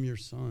Father, I'm your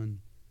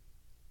Son.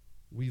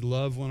 We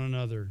love one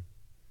another.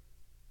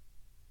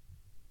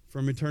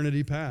 From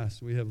eternity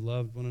past, we have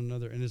loved one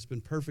another, and it's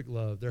been perfect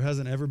love. There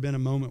hasn't ever been a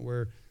moment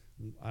where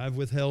I've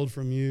withheld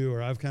from you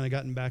or I've kind of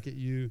gotten back at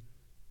you.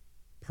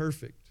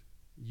 Perfect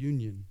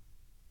union.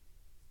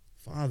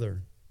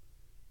 Father.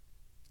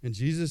 And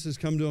Jesus has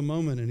come to a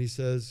moment and he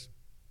says,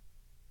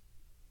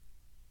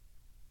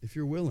 if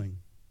you're willing,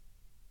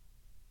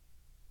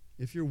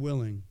 is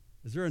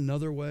there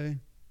another way?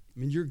 I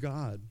mean, you're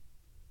God.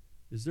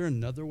 Is there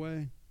another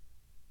way?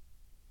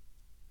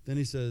 Then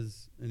he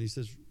says,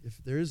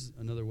 if there is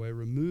another way,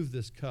 remove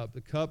this cup. The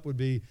cup would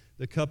be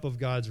the cup of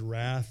God's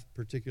wrath,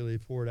 particularly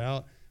poured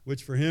out.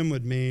 which for him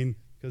would mean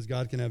because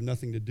God can have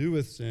nothing to do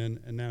with sin,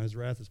 and now his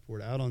wrath is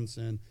poured out on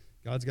sin,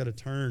 God's got to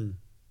turn.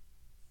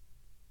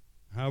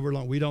 However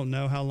long, we don't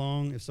know how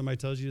long. If somebody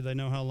tells you they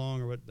know how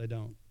long or what, they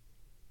don't.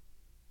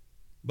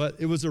 But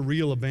it was a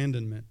real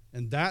abandonment,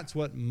 and that's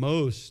what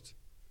most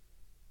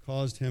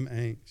caused him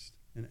angst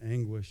and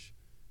anguish.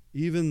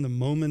 Even the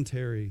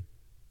momentary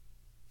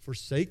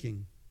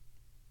forsaking,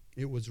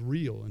 it was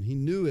real, and he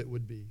knew it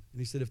would be. And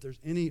he said, if there's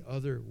any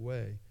other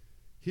way,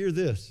 hear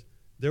this,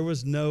 there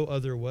was no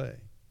other way.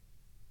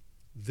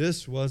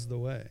 This was the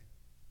way.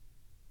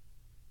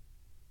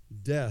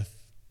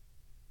 Death,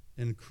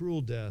 and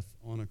cruel death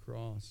on a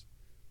cross.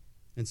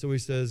 And so he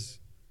says,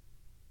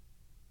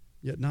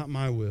 yet not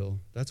my will.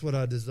 That's what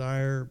I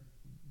desire,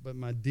 but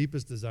my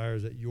deepest desire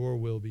is that your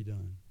will be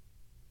done.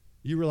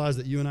 You realize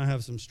that you and I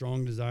have some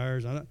strong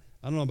desires. I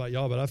don't know about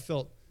y'all, but I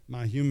felt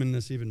my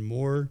humanness even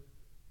more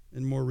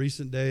in more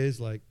recent days.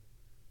 Like,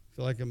 I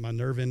feel like my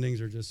nerve endings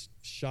are just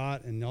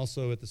shot and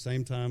also at the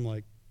same time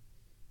like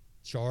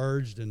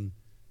charged. And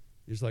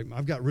it's like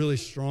I've got really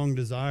strong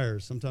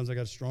desires. Sometimes I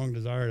got a strong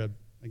desire to,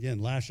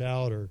 again, lash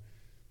out or,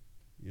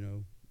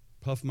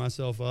 puff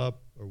myself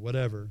up or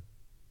whatever.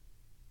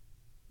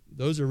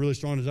 Those are really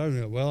strong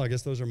desires. Well, I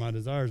guess those are my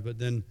desires. But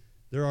then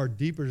there are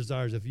deeper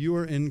desires. If you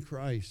are in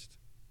Christ,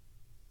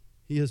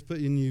 he has put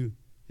in you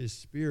his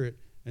Spirit,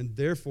 and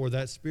therefore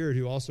that Spirit,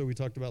 who also we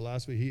talked about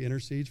last week, he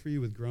intercedes for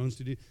you with groans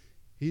to do.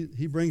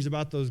 He brings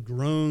about those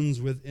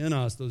groans within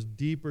us, those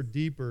deeper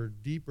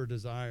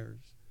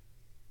desires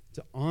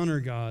to honor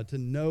God, to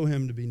know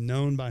him, to be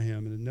known by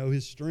him, and to know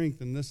his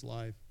strength in this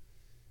life,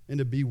 and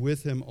to be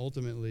with him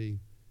ultimately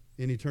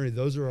in eternity.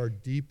 Those are our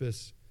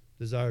deepest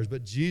desires.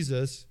 But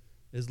Jesus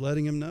is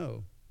letting him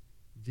know,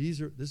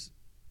 is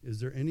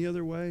there any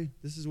other way?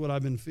 This is what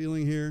I've been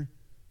feeling here.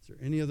 Is there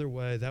any other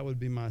way? That would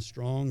be my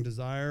strong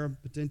desire,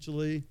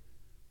 potentially,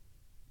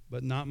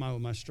 but not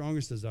my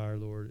strongest desire,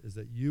 Lord, is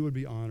that you would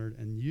be honored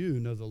and you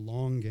know the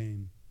long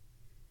game.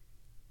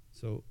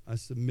 So I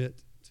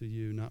submit to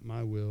you, not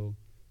my will,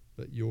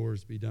 but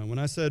yours be done. When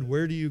I said,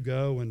 where do you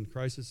go when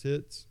crisis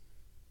hits?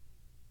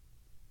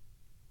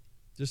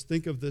 Just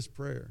think of this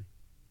prayer.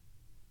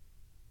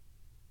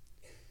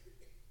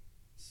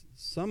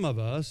 Some of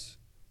us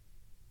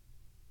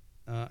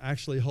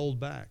actually hold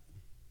back.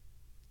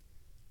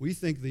 We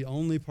think the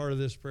only part of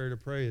this prayer to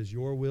pray is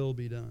your will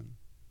be done.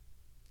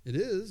 It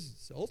is.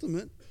 It's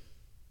ultimate.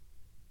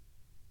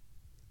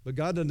 But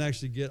God doesn't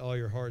actually get all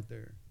your heart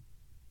there.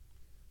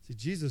 See,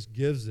 Jesus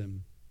gives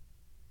him.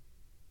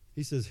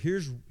 He says,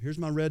 here's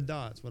my red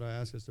dots, what I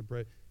ask us to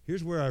pray.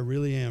 Here's where I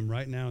really am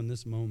right now in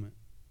this moment.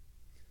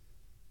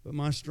 But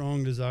my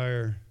strong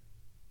desire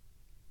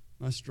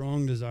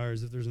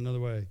is if there's another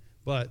way.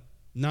 But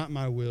not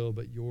my will,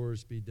 but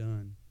yours be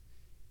done.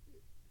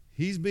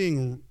 He's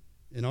being,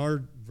 in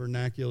our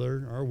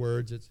vernacular, our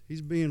words,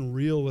 he's being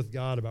real with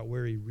God about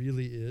where he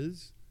really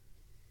is.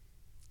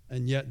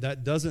 And yet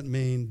that doesn't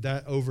mean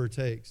that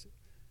overtakes.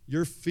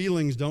 Your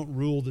feelings don't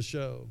rule the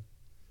show.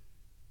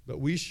 But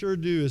we sure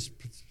do,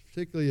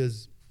 particularly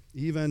as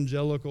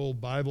evangelical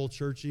Bible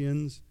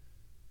churchians,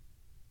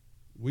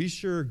 we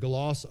sure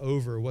gloss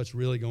over what's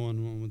really going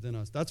on within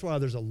us. That's why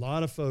there's a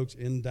lot of folks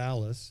in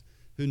Dallas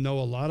who know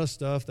a lot of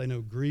stuff. They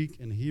know Greek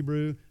and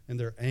Hebrew, and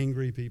they're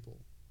angry people.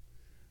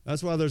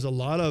 That's why there's a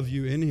lot of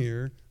you in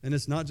here, and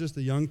it's not just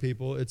the young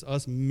people, it's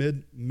us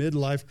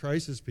midlife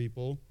crisis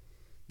people,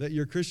 that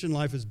your Christian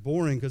life is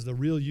boring because the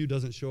real you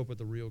doesn't show up with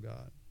the real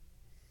God.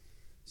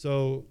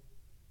 So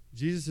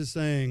Jesus is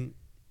saying,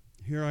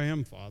 here I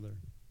am, Father.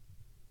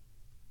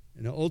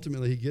 And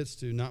ultimately he gets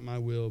to, not my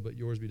will, but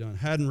yours be done.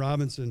 Haddon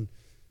Robinson,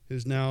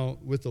 who's now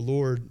with the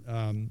Lord,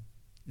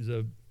 is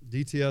a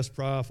DTS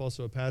prof,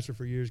 also a pastor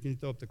for years. Can you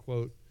throw up the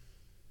quote?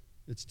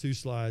 It's 2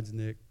 slides,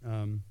 Nick.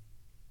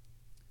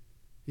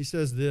 He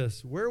says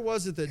this, where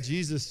was it that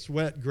Jesus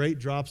sweat great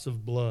drops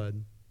of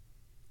blood?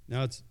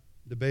 Now it's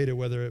debated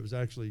whether it was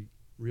actually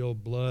real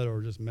blood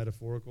or just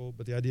metaphorical,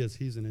 but the idea is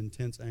he's in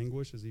intense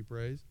anguish as he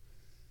prays.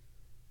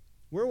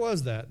 Where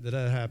was that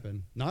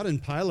happened? Not in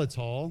Pilate's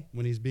hall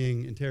when he's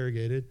being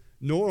interrogated,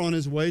 nor on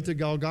his way to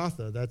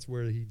Golgotha. That's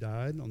where he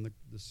died, on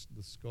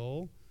the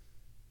skull.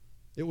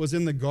 It was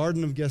in the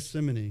Garden of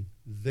Gethsemane.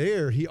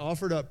 There he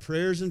offered up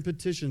prayers and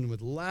petition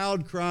with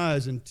loud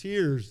cries and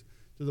tears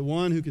to the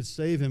one who could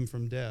save him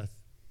from death.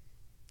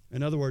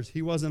 In other words,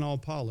 he wasn't all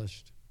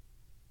polished.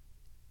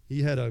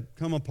 He had a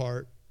come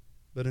apart,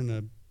 but in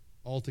an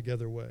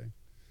altogether way.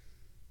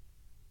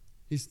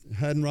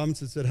 Haddon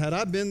Robinson said, had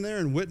I been there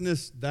and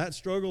witnessed that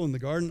struggle in the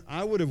garden,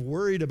 I would have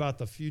worried about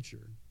the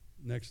future.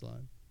 Next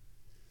slide.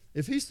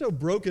 If he's so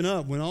broken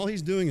up when all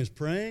he's doing is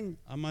praying,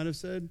 I might have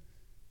said,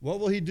 what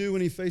will he do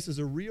when he faces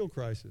a real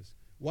crisis?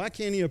 Why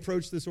can't he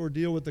approach this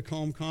ordeal with the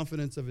calm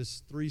confidence of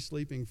his 3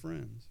 sleeping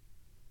friends?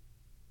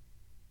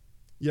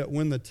 Yet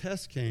when the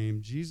test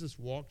came, Jesus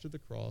walked to the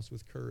cross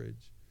with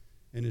courage,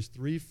 and his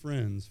 3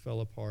 friends fell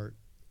apart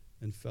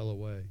and fell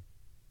away.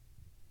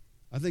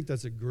 I think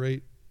that's a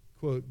great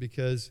quote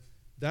because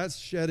that's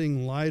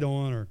shedding light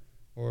on,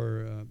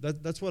 or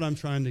that's what I'm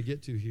trying to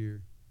get to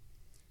here.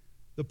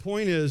 The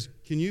point is,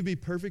 can you be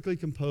perfectly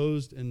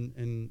composed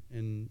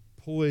and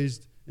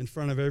poised in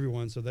front of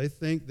everyone so they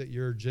think that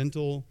you're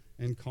gentle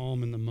and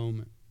calm in the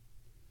moment?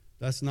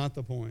 That's not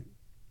the point.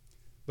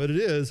 But it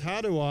is,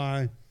 how do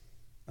I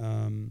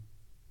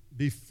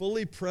be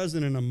fully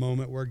present in a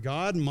moment where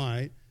God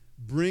might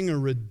bring a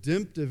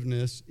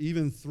redemptiveness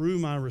even through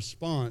my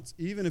response,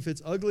 even if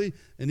it's ugly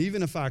and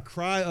even if I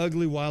cry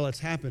ugly while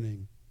it's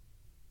happening?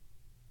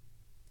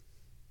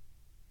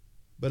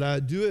 But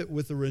I do it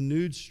with a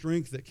renewed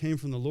strength that came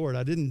from the Lord.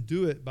 I didn't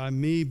do it by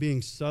me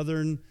being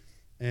southern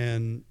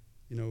and,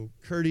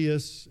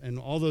 courteous and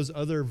all those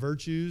other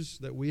virtues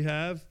that we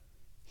have.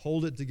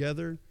 Hold it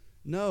together.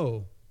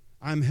 No,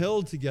 I'm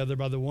held together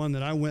by the one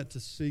that I went to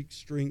seek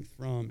strength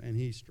from, and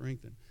he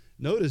strengthened.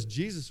 Notice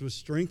Jesus was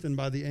strengthened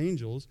by the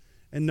angels,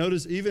 and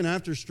notice even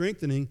after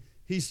strengthening,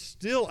 he's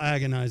still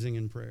agonizing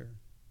in prayer.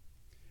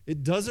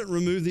 It doesn't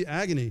remove the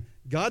agony.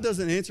 God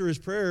doesn't answer his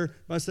prayer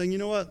by saying, you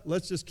know what,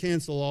 let's just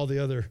cancel all the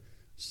other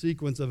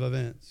sequence of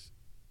events.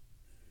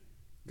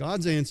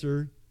 God's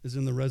answer is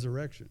in the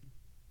resurrection.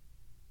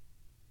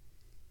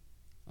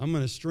 I'm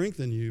going to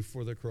strengthen you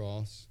for the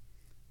cross,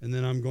 and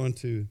then it's going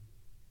to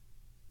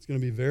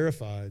be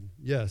verified.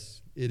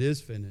 Yes, it is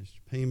finished.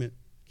 Payment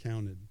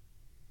counted.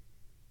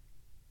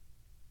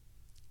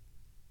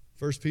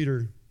 1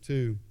 Peter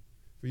 2,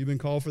 for you've been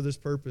called for this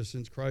purpose,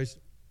 since Christ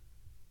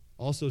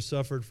also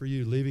suffered for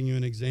you, leaving you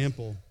an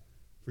example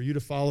for you to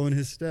follow in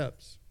his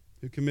steps,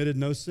 who committed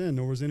no sin,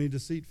 nor was any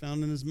deceit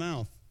found in his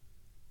mouth.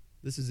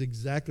 This is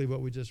exactly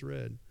what we just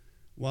read.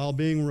 While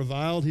being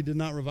reviled, he did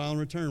not revile in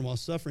return. While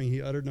suffering, he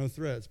uttered no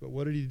threats. But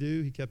what did he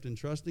do? He kept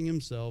entrusting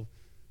himself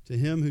to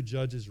him who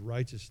judges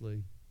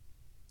righteously.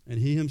 And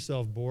he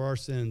himself bore our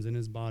sins in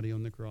his body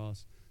on the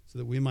cross, so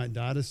that we might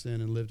die to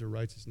sin and live to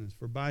righteousness.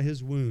 For by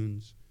his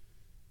wounds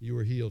you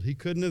were healed. He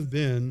couldn't have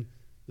been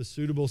the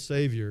suitable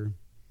Savior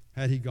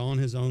had he gone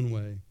his own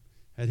way,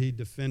 had he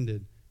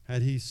defended,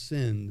 had he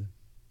sinned.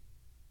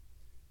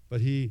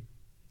 But he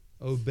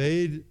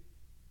obeyed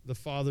the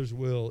Father's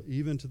will,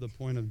 even to the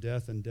point of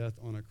death, and death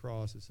on a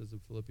cross, it says in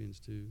Philippians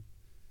 2,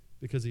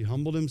 because he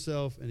humbled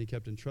himself and he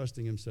kept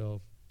entrusting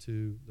himself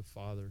to the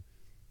Father.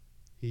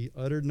 He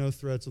uttered no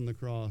threats on the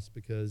cross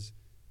because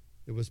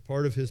it was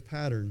part of his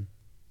pattern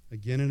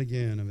again and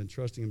again of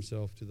entrusting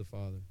himself to the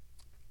Father.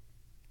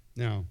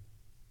 Now,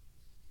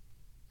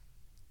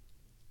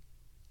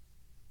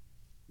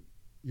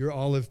 your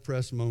olive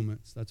press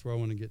moments, that's where I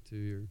want to get to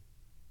here.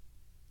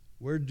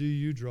 Where do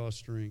you draw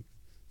strength?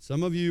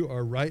 Some of you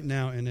are right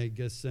now in a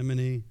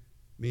Gethsemane,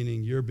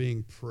 meaning you're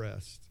being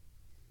pressed.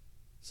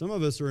 Some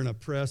of us are in a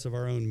press of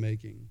our own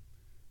making.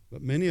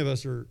 But many of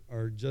us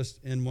are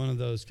just in one of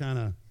those kind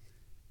of,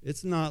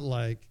 it's not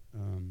like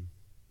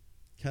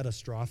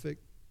catastrophic,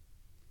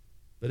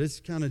 but it's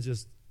kind of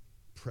just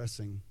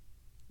pressing.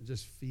 I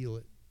just feel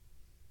it.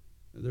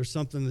 There's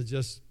something that's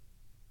just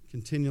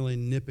continually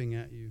nipping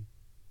at you.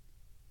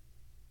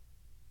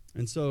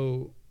 And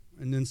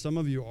then some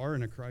of you are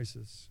in a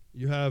crisis.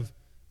 You have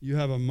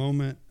a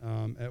moment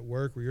at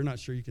work where you're not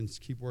sure you can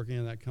keep working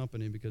in that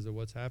company because of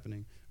what's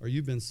happening, or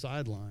you've been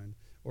sidelined,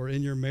 or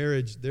in your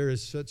marriage there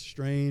is such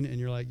strain, and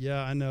you're like,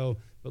 yeah, I know,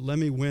 but let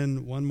me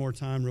win one more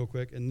time real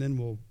quick, and then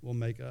we'll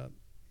make up.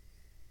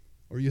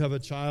 Or you have a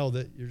child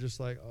that you're just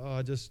like,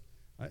 oh,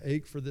 I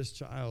ache for this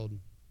child.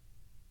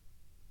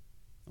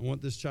 I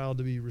want this child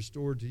to be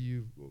restored to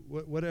you.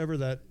 Whatever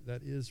that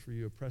is for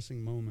you, a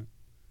pressing moment.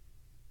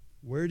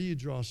 Where do you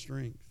draw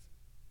strength?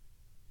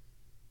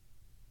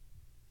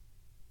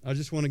 I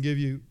just want to give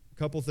you a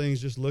couple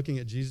things just looking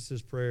at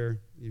Jesus'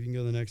 prayer. If you can go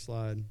to the next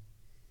slide.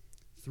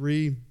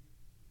 3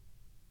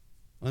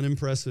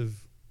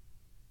 unimpressive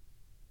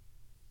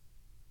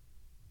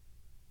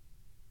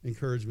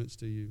encouragements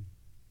to you.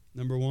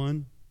 Number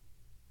 1,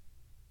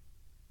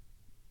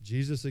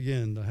 Jesus,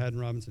 again, the Haddon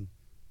Robinson,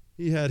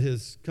 he had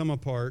his come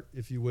apart,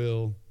 if you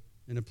will,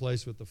 in a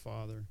place with the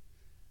Father.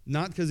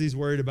 Not because he's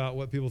worried about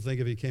what people think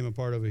if he came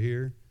apart over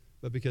here,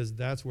 but because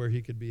that's where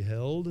he could be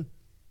held.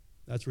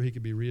 That's where he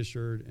could be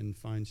reassured and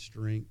find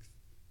strength.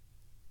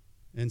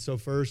 And so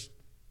first,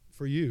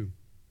 for you,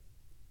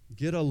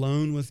 get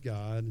alone with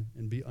God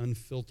and be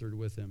unfiltered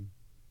with him.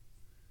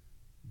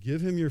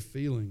 Give him your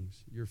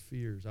feelings, your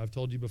fears. I've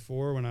told you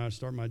before when I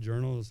start my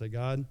journal, I'll say,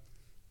 God,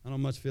 I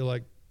don't much feel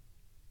like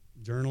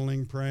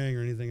journaling, praying,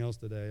 or anything else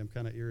today. I'm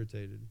kind of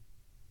irritated.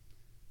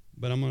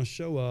 But I'm going to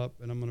show up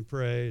and I'm going to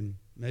pray, and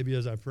maybe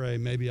as I pray,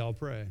 maybe I'll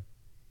pray.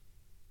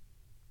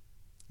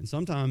 And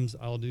sometimes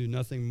I'll do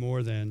nothing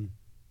more than,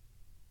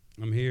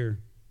 I'm here,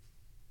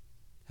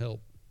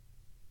 help.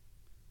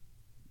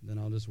 Then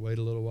I'll just wait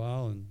a little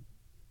while and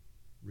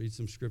read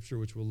some scripture,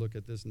 which we'll look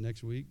at this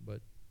next week.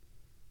 But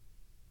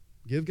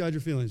give God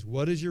your feelings.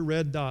 What is your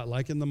red dot?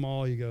 Like in the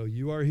mall, you go,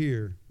 you are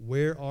here.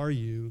 Where are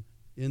you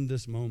in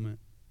this moment?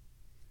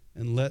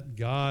 And let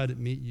God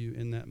meet you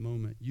in that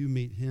moment. You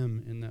meet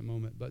him in that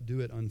moment, but do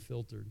it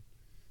unfiltered.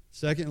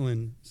 Second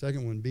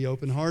one, be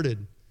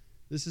open-hearted.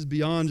 This is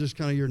beyond just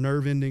kind of your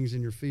nerve endings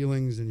and your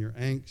feelings and your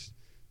angst.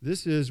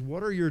 This is,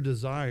 what are your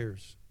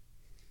desires?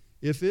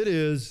 If it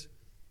is,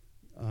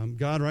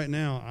 God, right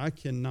now, I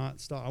cannot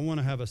stop. I want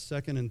to have a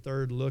second and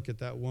third look at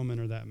that woman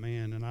or that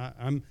man,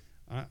 and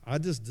I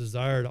just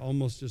desire to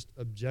almost just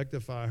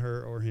objectify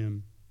her or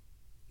him.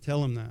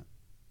 Tell him that.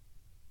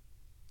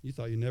 You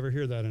thought you'd never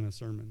hear that in a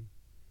sermon.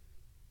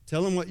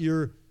 Tell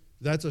him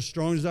that's a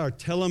strong desire.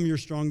 Tell him your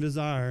strong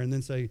desire, and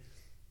then say,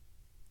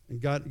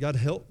 God,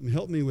 help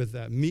me with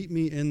that. Meet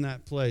me in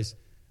that place.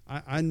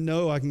 I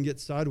know I can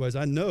get sideways.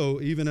 I know,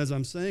 even as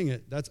I'm saying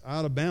it, that's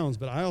out of bounds,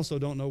 but I also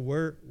don't know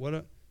what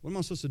am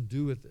I supposed to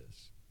do with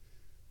this?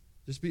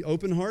 Just be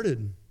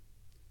open-hearted.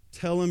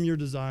 Tell him your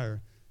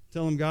desire.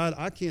 Tell him, God,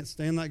 I can't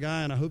stand that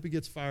guy, and I hope he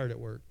gets fired at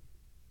work.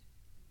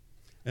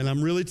 And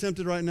I'm really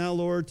tempted right now,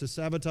 Lord, to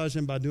sabotage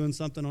him by doing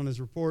something on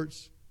his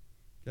reports.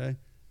 Okay?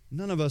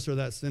 None of us are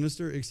that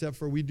sinister, except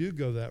for we do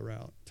go that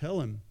route. Tell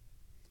him.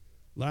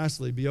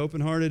 Lastly, be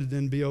open-hearted, and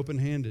then be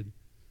open-handed.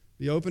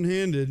 Be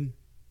open-handed.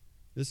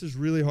 This is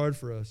really hard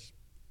for us.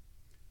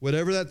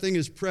 Whatever that thing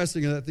is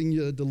pressing, that thing,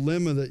 a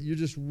dilemma that you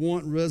just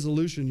want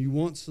resolution, you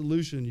want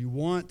solution, you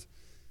want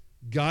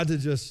God to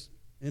just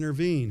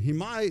intervene. He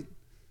might,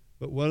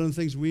 but one of the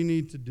things we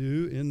need to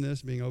do in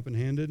this, being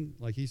open-handed,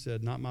 like he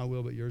said, not my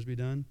will but yours be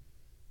done,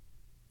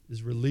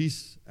 is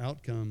release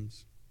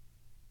outcomes.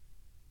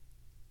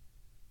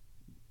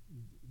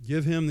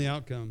 Give him the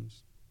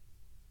outcomes.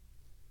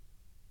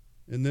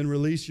 And then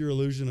release your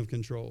illusion of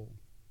control.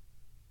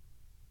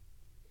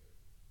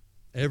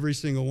 Every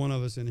single one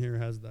of us in here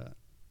has that.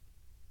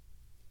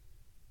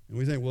 And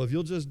we think, well, if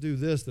you'll just do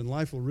this, then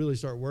life will really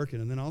start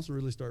working and then also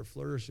really start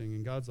flourishing.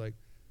 And God's like,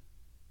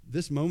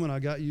 this moment I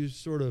got you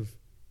sort of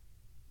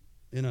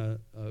in a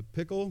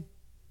pickle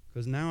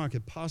because now I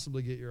could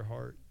possibly get your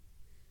heart.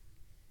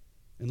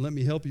 And let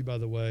me help you, by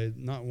the way.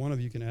 Not one of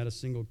you can add a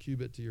single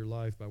cubit to your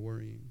life by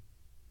worrying.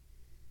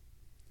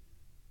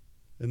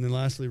 And then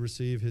lastly,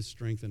 receive his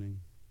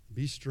strengthening.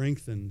 Be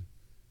strengthened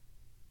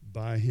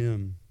by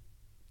him.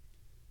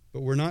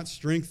 But we're not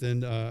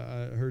strengthened.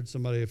 I heard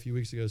somebody a few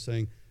weeks ago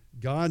saying,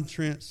 God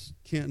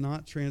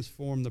cannot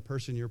transform the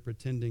person you're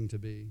pretending to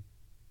be.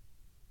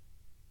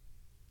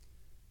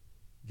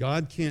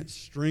 God can't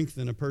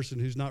strengthen a person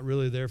who's not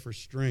really there for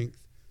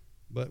strength,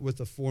 but with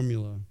a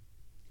formula.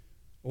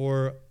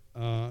 Or,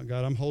 God,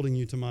 I'm holding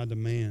you to my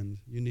demand.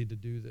 You need to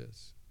do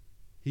this.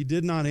 He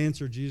did not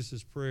answer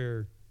Jesus'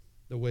 prayer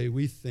the way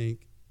we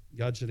think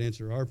God should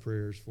answer our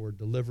prayers for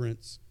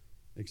deliverance,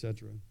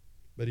 etc.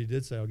 But he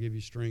did say, I'll give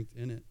you strength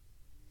in it.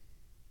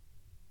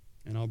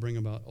 And I'll bring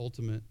about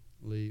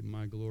ultimately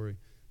my glory.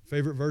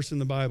 Favorite verse in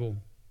the Bible,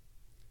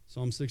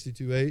 Psalm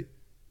 62:8,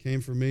 came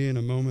for me in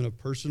a moment of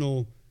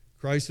personal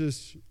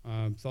crisis.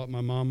 I thought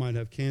my mom might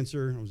have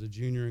cancer. I was a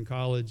junior in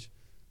college.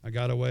 I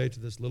got away to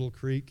this little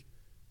creek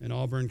in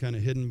Auburn, kind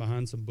of hidden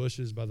behind some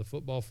bushes by the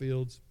football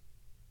fields.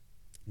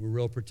 We're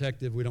real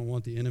protective. We don't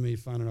want the enemy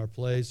finding our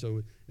place,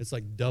 so it's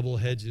like double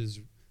hedges.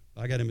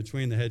 I got in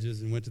between the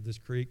hedges and went to this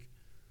creek,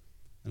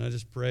 and I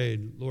just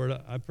prayed, Lord,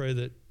 I pray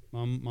that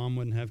Mom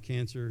wouldn't have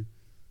cancer.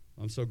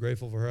 I'm so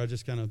grateful for her. I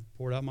just kind of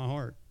poured out my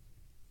heart.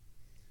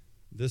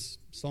 This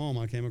psalm,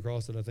 I came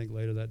across it, I think,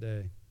 later that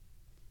day.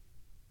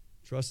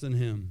 Trust in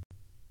him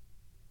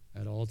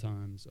at all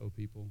times, O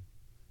people.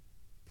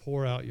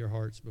 Pour out your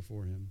hearts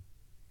before him.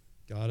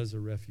 God is a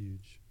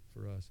refuge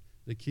for us.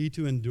 The key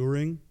to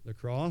enduring the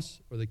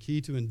cross, or the key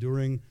to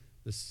enduring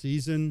the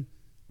season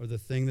or the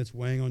thing that's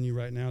weighing on you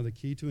right now, the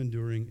key to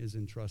enduring is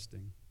in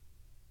trusting.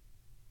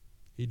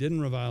 He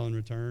didn't revile in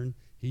return.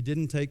 He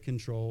didn't take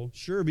control.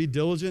 Sure, be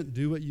diligent,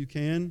 do what you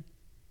can,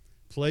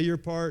 play your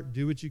part,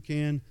 do what you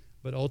can,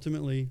 but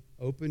ultimately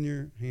open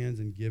your hands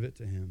and give it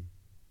to him.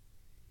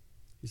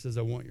 He says,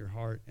 I want your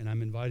heart, and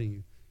I'm inviting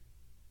you.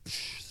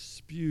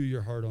 Spew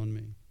your heart on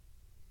me,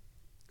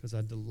 because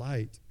I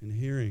delight in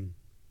hearing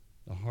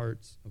the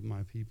hearts of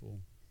my people,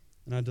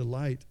 and I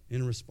delight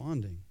in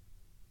responding.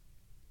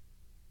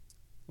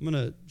 I'm going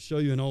to show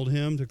you an old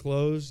hymn to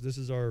close. This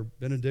is our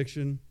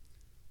benediction.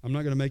 I'm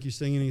not going to make you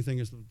sing anything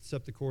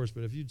except the chorus,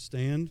 but if you'd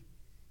stand.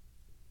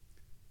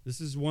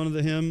 This is one of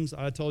the hymns.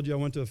 I told you I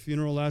went to a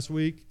funeral last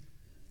week.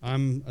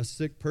 I'm a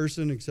sick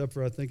person, except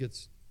for I think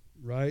it's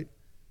right.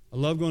 I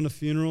love going to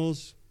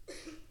funerals,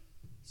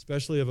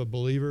 especially of a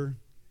believer,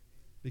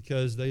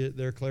 because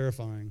they're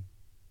clarifying.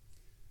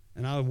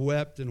 And I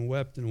wept and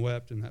wept and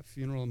wept in that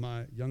funeral of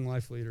my young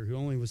life leader, who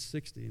only was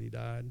 60 and he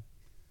died.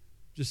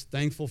 Just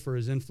thankful for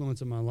his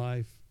influence in my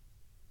life.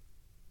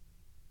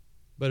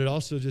 But it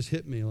also just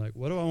hit me like,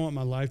 what do I want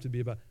my life to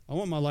be about? I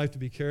want my life to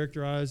be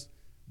characterized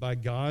by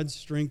God's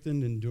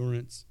strengthened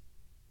endurance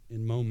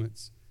in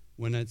moments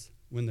when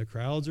the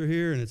crowds are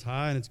here and it's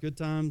high and it's good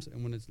times,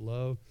 and when it's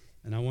low.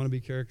 And I want to be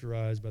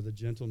characterized by the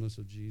gentleness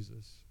of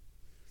Jesus.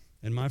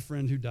 And my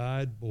friend who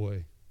died,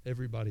 boy,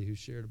 everybody who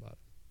shared about it.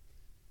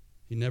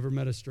 He never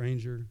met a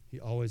stranger. He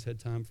always had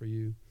time for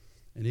you.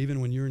 And even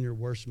when you're in your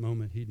worst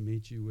moment, he'd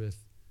meet you with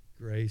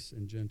grace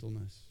and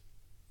gentleness.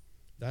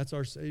 That's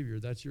our Savior.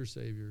 That's your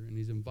Savior. And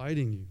he's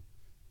inviting you.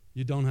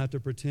 You don't have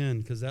to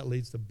pretend, because that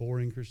leads to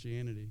boring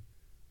Christianity.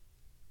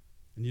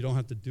 And you don't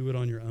have to do it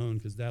on your own,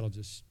 because that'll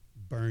just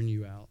burn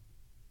you out.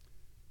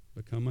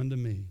 But come unto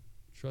me.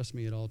 Trust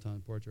me at all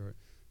times. Pour out your heart.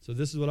 So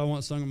this is what I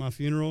want sung at my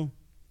funeral.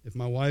 If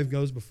my wife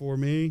goes before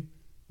me,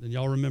 then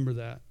y'all remember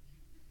that.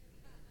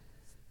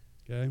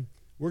 Okay?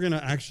 We're going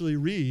to actually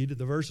read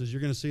the verses.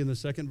 You're going to see in the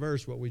second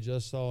verse what we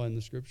just saw in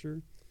the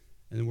scripture.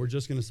 And then we're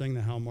just going to sing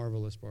the How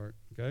Marvelous part.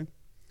 Okay?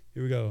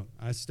 Here we go.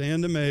 I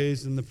stand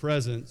amazed in the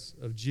presence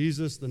of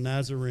Jesus the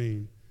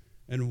Nazarene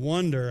and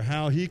wonder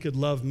how he could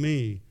love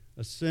me,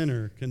 a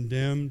sinner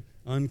condemned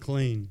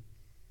unclean.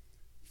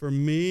 For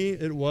me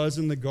it was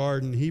in the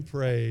garden he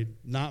prayed,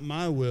 not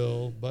my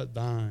will, but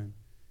thine.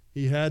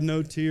 He had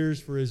no tears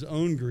for his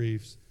own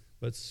griefs,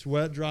 but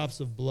sweat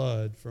drops of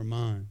blood for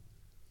mine.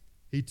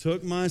 He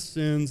took my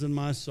sins and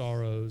my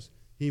sorrows.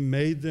 He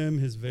made them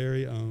his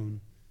very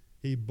own.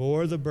 He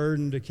bore the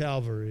burden to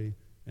Calvary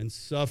and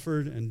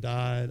suffered and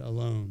died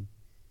alone.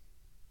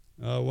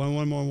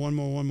 One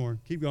more.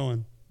 Keep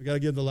going. We got to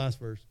give the last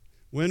verse.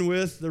 When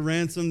with the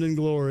ransomed in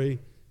glory,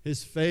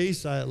 his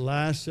face I at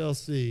last shall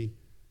see.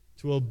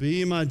 'Twill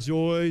be my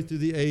joy through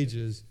the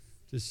ages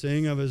to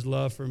sing of his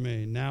love for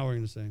me. Now we're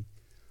going to sing.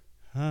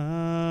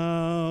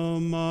 How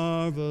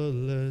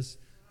marvelous,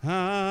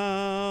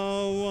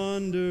 how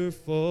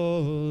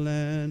wonderful,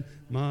 and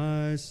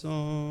my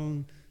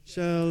song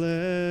shall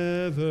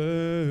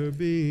ever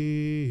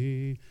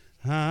be.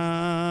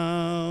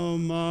 How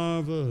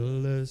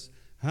marvelous,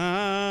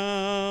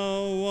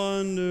 how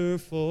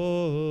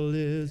wonderful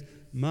is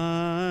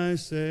my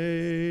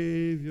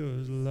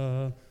Savior's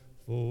love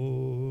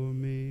for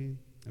me.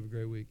 Have a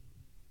great week.